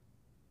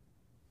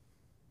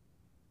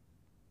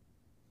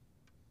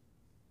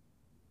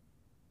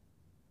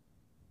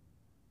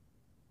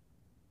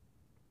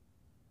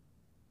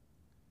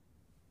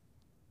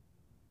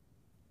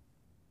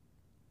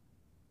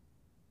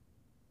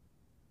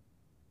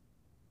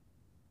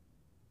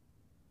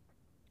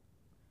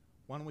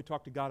 Why don't we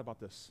talk to God about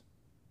this?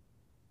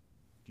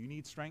 Do you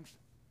need strength?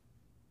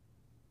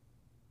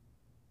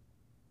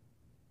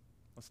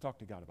 Let's talk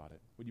to God about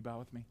it. Would you bow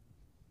with me?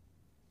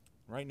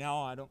 Right now,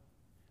 I'm going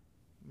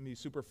to be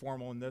super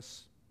formal in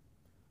this.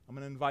 I'm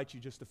going to invite you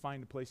just to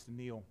find a place to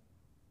kneel.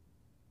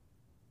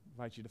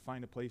 Invite you to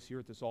find a place here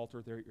at this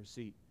altar, there at your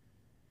seat.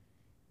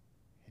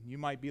 And you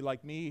might be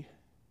like me,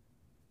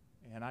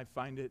 and I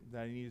find it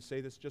that I need to say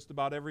this just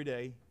about every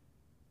day.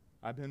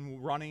 I've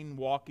been running,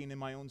 walking in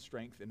my own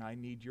strength, and I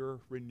need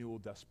your renewal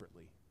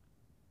desperately.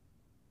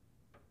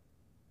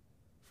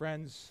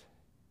 Friends,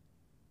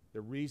 the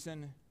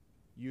reason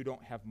you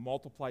don't have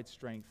multiplied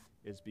strength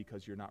is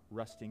because you're not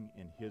resting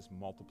in His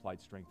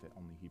multiplied strength that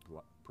only He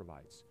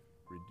provides.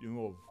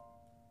 Renewal of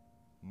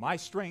my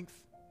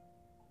strength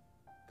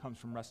comes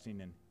from resting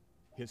in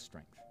His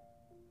strength.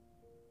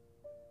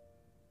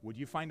 Would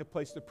you find a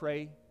place to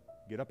pray?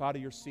 Get up out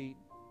of your seat.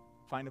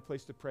 Find a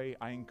place to pray.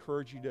 I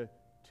encourage you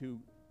to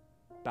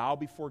bow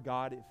before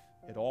God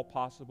if at all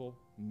possible.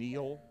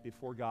 Kneel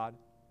before God.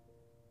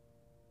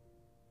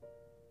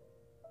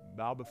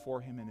 Bow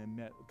before Him and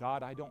admit,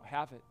 God, I don't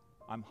have it.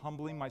 I'm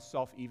humbling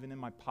myself even in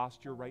my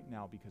posture right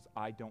now because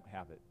I don't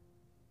have it.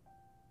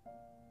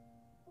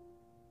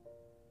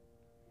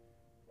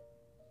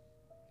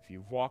 If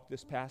you've walked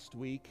this past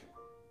week,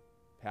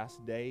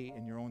 past day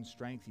in your own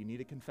strength, you need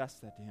to confess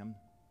that to Him.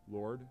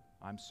 Lord,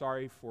 I'm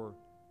sorry for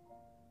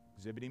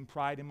exhibiting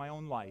pride in my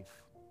own life,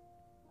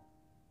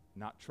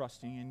 not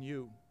trusting in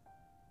You.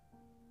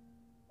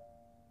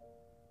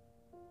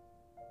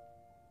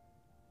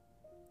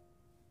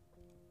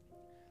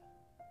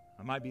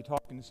 I might be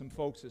talking to some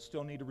folks that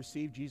still need to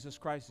receive Jesus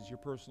Christ as your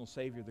personal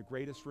Savior. The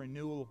greatest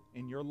renewal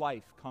in your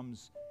life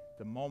comes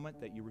the moment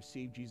that you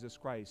receive Jesus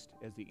Christ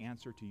as the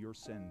answer to your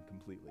sin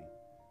completely.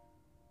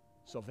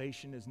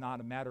 Salvation is not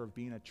a matter of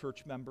being a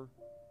church member.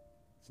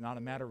 It's not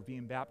a matter of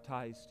being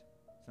baptized.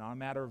 It's not a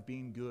matter of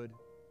being good.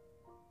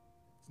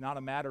 It's not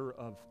a matter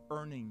of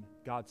earning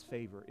God's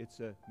favor. It's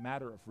a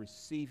matter of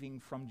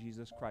receiving from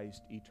Jesus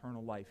Christ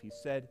eternal life. He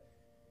said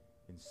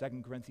in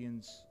 2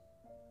 Corinthians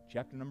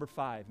chapter number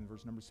 5 and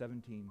verse number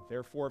 17,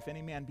 therefore, if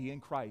any man be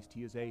in Christ,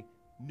 he is a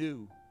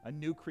new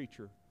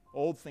creature.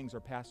 Old things are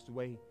passed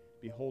away.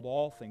 Behold,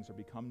 all things are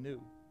become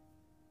new.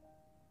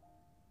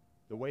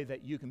 The way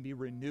that you can be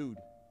renewed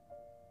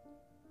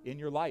in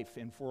your life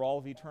and for all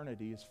of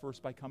eternity is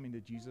first by coming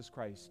to Jesus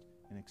Christ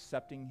and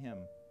accepting Him,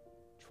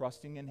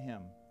 trusting in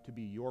Him to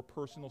be your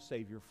personal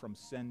Savior from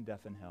sin,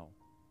 death, and hell.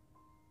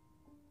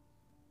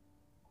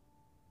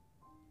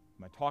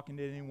 Am I talking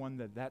to anyone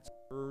that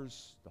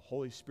stirs, the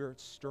Holy Spirit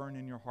stirring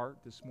in your heart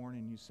this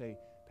morning? You say,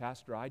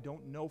 Pastor, I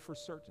don't know for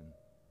certain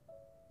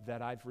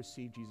that I've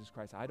received Jesus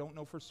Christ. I don't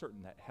know for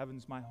certain that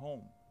heaven's my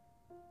home.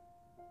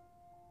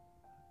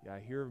 Yeah, I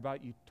hear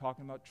about you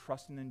talking about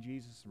trusting in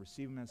Jesus and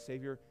receiving Him as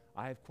Savior.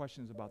 I have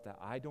questions about that.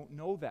 I don't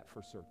know that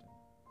for certain.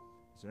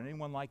 Is there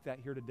anyone like that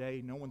here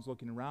today? No one's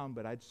looking around,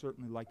 but I'd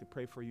certainly like to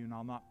pray for you, and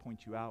I'll not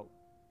point you out.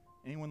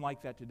 Anyone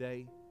like that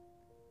today?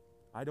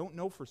 I don't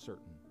know for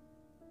certain,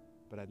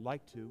 but I'd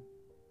like to.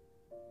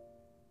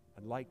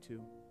 I'd like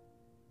to.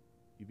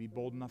 You'd be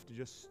bold enough to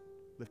just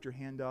lift your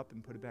hand up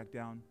and put it back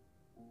down.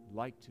 I'd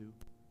like to.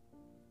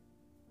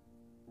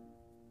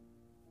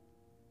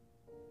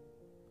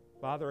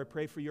 Father, I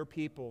pray for your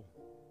people.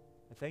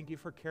 I thank you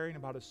for caring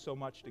about us so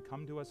much to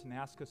come to us and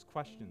ask us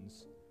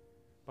questions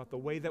about the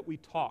way that we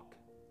talk.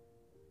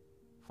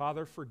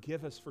 Father,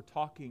 forgive us for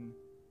talking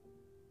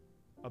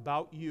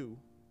about you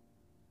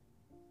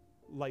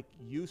like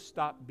you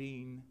stopped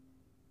being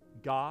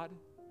God,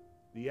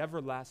 the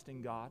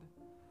everlasting God,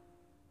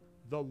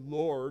 the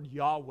Lord,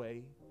 Yahweh,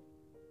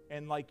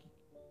 and like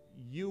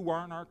you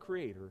aren't our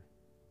Creator.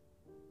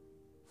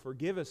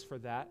 Forgive us for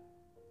that.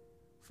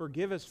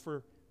 Forgive us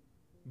for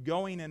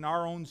going in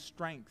our own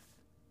strength.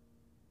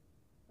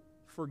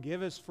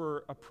 Forgive us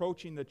for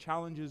approaching the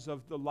challenges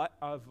of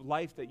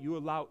life that you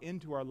allow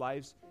into our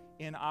lives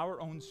in our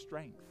own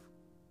strength.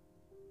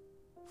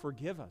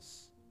 Forgive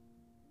us.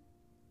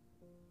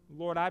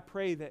 Lord, I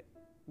pray that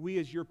we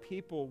as your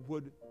people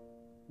would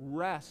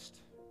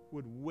rest,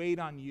 would wait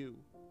on you,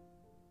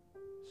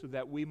 so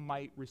that we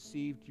might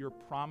receive your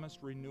promised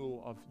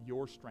renewal of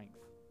your strength.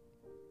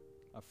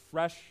 A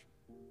fresh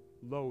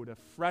load, a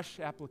fresh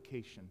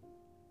application,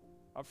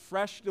 a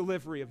fresh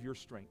delivery of your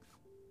strength.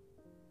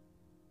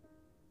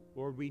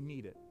 Lord, we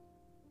need it.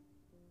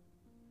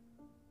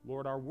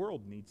 Lord, our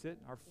world needs it.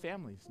 Our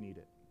families need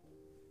it.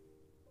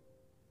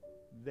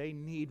 They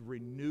need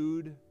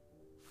renewed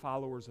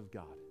followers of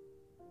God.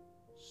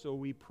 So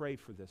we pray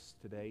for this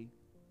today,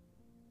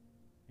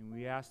 and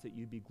we ask that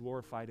you be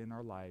glorified in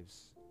our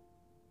lives.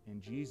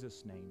 In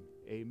Jesus' name,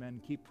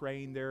 amen. Keep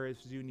praying there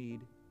as you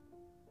need.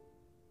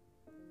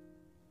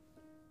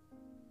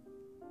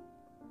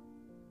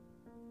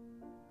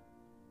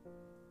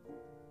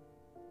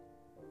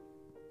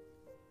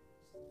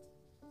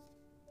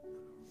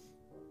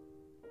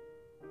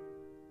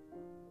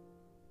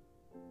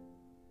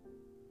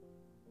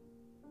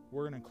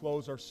 We're going to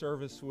close our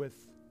service with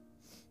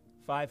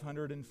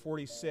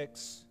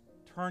 546.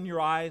 Turn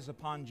your eyes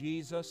upon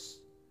Jesus.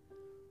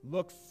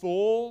 Look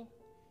full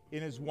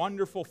in His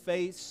wonderful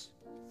face,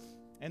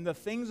 and the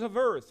things of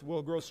earth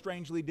will grow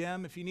strangely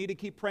dim. If you need to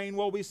keep praying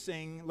while we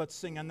sing, let's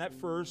sing on that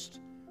first.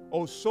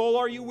 O soul,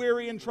 are you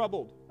weary and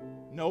troubled?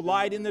 No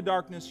light in the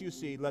darkness you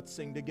see. Let's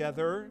sing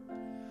together.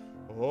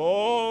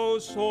 O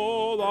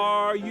soul,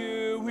 are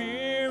you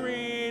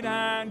wearied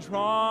and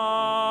troubled?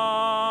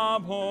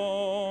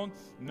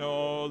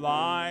 No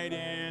light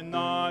in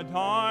the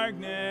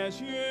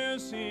darkness you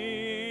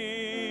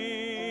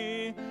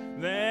see.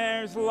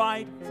 There's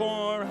light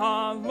for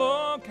a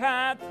look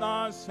at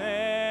the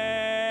Savior,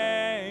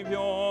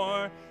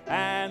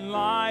 and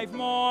life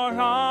more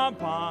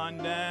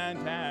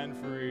abundant and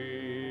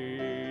free.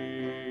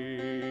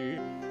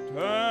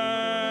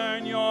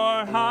 Turn your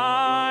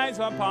eyes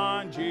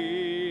upon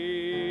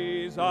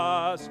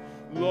Jesus.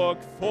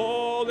 Look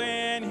full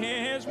in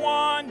His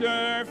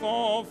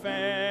wonderful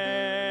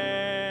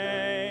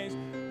face,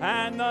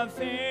 and the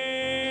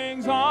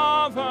things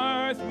of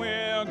earth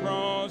will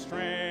grow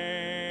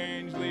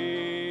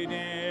strangely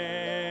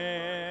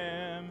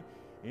dim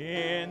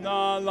in the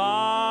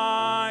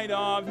light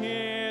of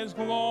His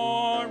glory.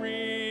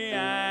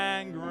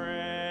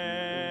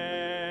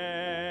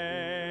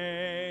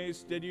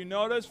 grace. Did you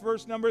notice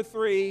verse number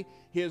 3?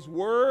 His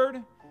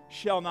word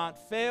shall not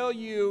fail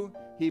you,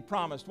 he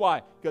promised.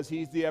 Why? Because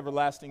he's the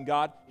everlasting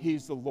God.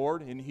 He's the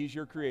Lord, and he's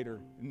your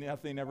creator.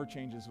 Nothing ever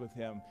changes with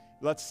him.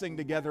 Let's sing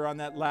together on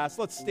that last.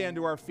 Let's stand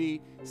to our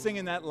feet,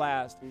 singing that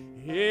last.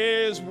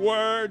 His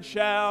word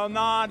shall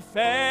not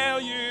fail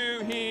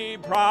you, he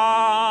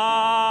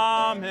promised.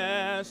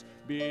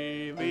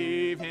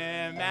 Believe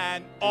him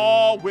and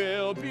all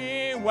will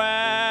be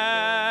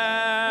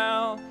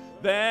well.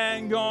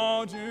 Then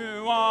go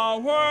to a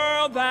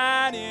world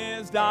that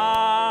is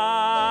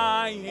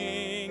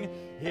dying,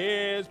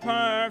 his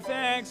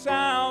perfect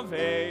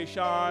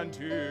salvation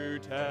to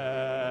tell.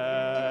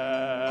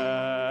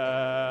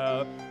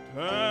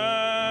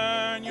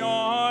 Turn your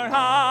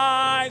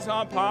eyes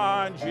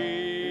upon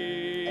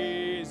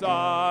Jesus.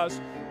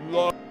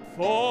 Look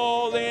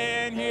full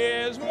in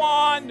his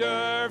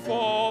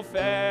wonderful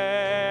face,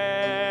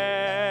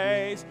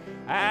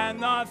 and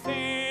the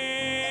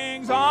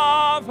things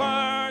of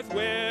earth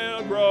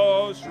will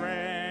grow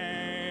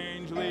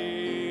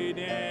strangely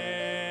dim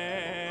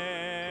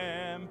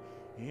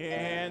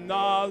in the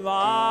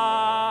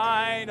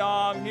light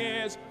of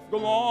his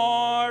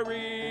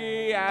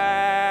glory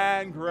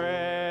and grace.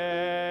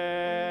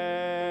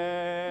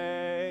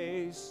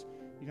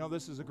 You know,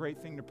 this is a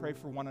great thing to pray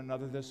for one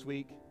another this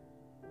week.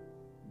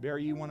 Bear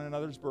ye one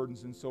another's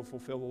burdens and so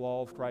fulfill the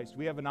law of Christ.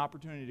 We have an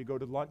opportunity to go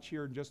to lunch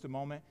here in just a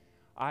moment.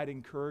 I'd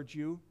encourage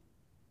you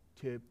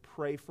to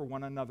pray for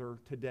one another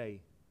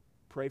today.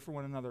 Pray for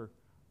one another.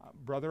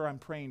 Brother, I'm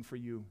praying for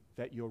you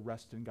that you'll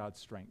rest in God's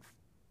strength.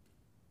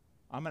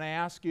 I'm going to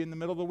ask you in the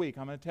middle of the week.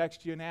 I'm going to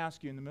text you and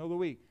ask you in the middle of the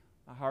week,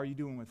 how are you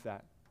doing with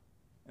that?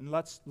 And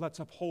let's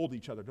uphold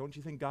each other. Don't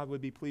you think God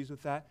would be pleased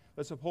with that?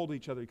 Let's uphold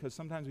each other, because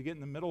sometimes we get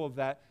in the middle of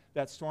that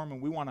storm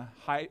and we want to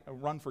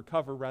run for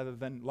cover rather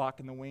than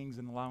locking the wings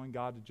and allowing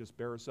God to just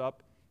bear us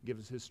up, give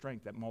us his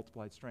strength, that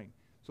multiplied strength.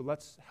 So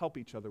let's help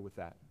each other with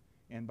that.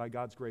 And by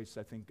God's grace,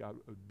 I think God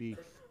would be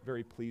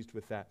very pleased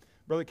with that.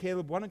 Brother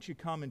Caleb, why don't you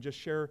come and just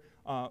share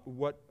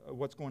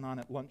what's going on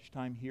at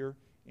lunchtime here,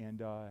 and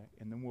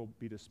then we'll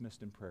be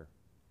dismissed in prayer.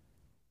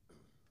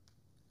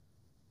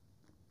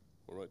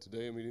 All right,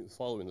 today,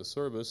 following the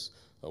service,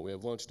 we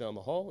have lunch down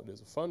the hall. It is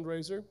a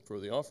fundraiser for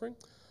the offering.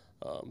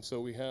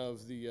 So we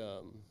have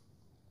the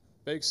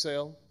bake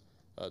sale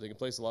taking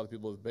place. A lot of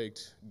people have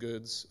baked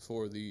goods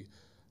for the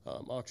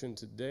auction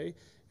today.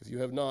 If you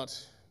have not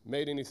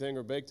made anything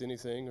or baked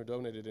anything or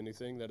donated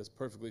anything, that is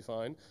perfectly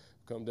fine.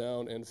 Come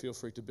down and feel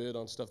free to bid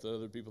on stuff that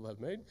other people have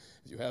made.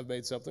 If you have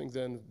made something,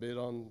 then bid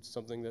on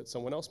something that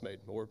someone else made.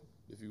 Or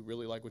if you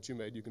really like what you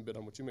made, you can bid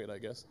on what you made, I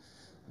guess.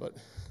 But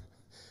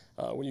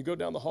when you go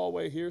down the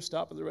hallway here,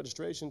 stop at the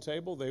registration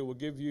table. They will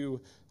give you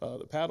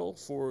the paddle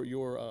for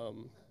your,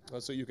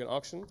 so you can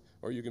auction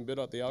or you can bid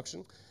at the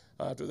auction.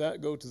 After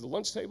that, go to the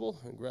lunch table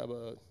and grab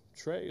a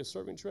tray, a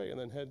serving tray, and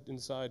then head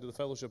inside to the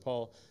fellowship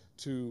hall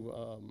to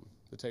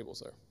the tables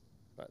there.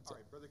 All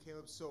right, Brother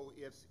Caleb, so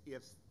if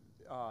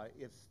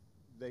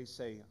they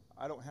say,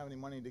 I don't have any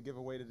money to give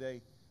away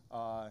today,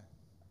 are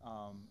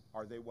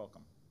they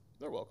welcome?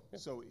 They're welcome. Yeah.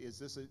 So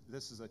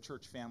this is a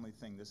church family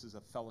thing. This is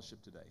a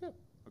fellowship today. Yeah.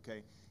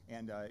 Okay,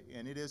 and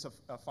it is a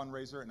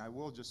fundraiser, and I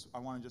want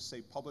to just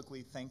say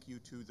publicly thank you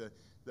to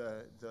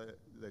the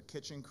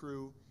kitchen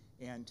crew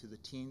and to the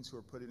teens who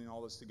are putting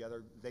all this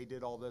together. They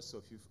did all this, so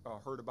if you've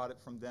heard about it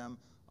from them,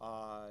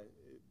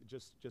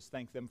 just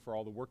thank them for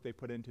all the work they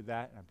put into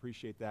that, and I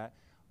appreciate that.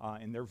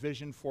 And their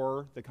vision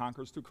for the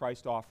Conquerors Through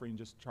Christ offering,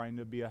 just trying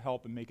to be a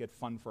help and make it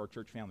fun for our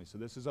church family. So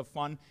this is a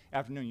fun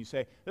afternoon. You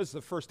say, this is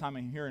the first time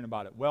I'm hearing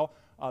about it. Well,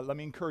 let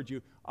me encourage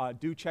you,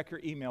 do check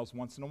your emails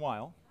once in a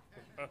while.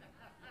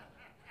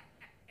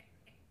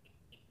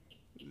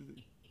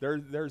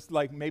 There's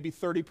like maybe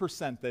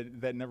 30%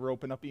 that never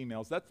open up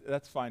emails.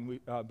 That's fine.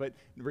 But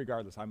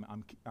regardless,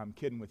 I'm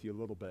kidding with you a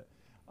little bit,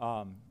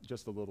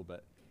 just a little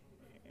bit.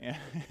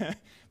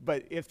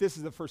 But if this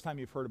is the first time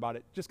you've heard about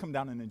it, just come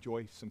down and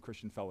enjoy some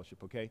Christian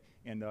fellowship, okay?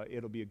 And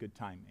it'll be a good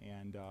time.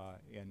 And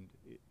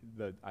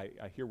I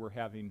hear we're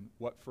having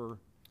what for?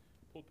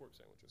 Pulled pork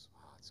sandwiches. Oh,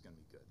 it's going to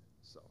be good.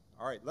 So,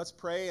 all right, let's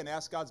pray and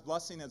ask God's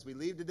blessing as we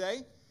leave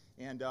today.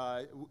 And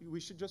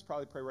we should just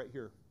probably pray right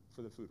here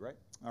for the food, right?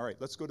 All right,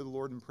 let's go to the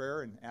Lord in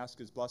prayer and ask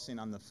his blessing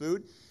on the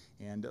food.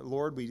 And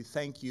Lord, we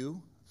thank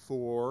you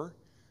for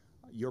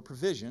your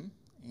provision.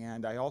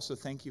 And I also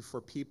thank you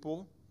for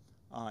people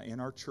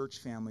in our church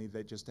family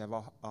that just have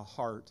a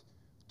heart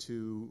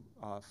to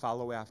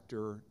follow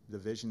after the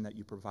vision that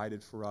you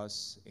provided for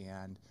us.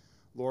 And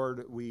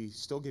Lord, we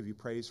still give you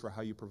praise for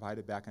how you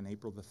provided back on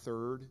April the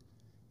 3rd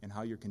and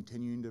how you're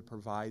continuing to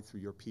provide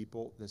through your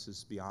people. This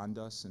is beyond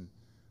us. And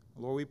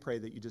Lord, we pray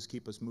that you just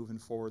keep us moving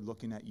forward,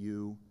 looking at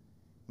you.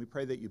 We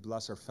pray that you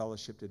bless our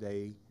fellowship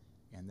today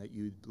and that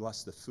you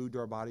bless the food to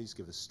our bodies,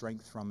 give us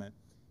strength from it.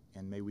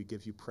 And may we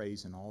give you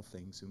praise in all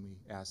things. And we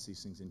ask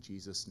these things in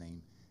Jesus'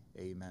 name.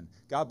 Amen.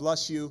 God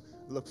bless you.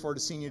 Look forward to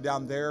seeing you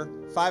down there.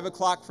 5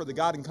 o'clock for the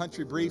God and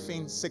Country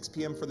briefing, 6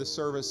 p.m. for the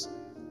service.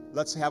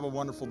 Let's have a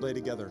wonderful day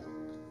together.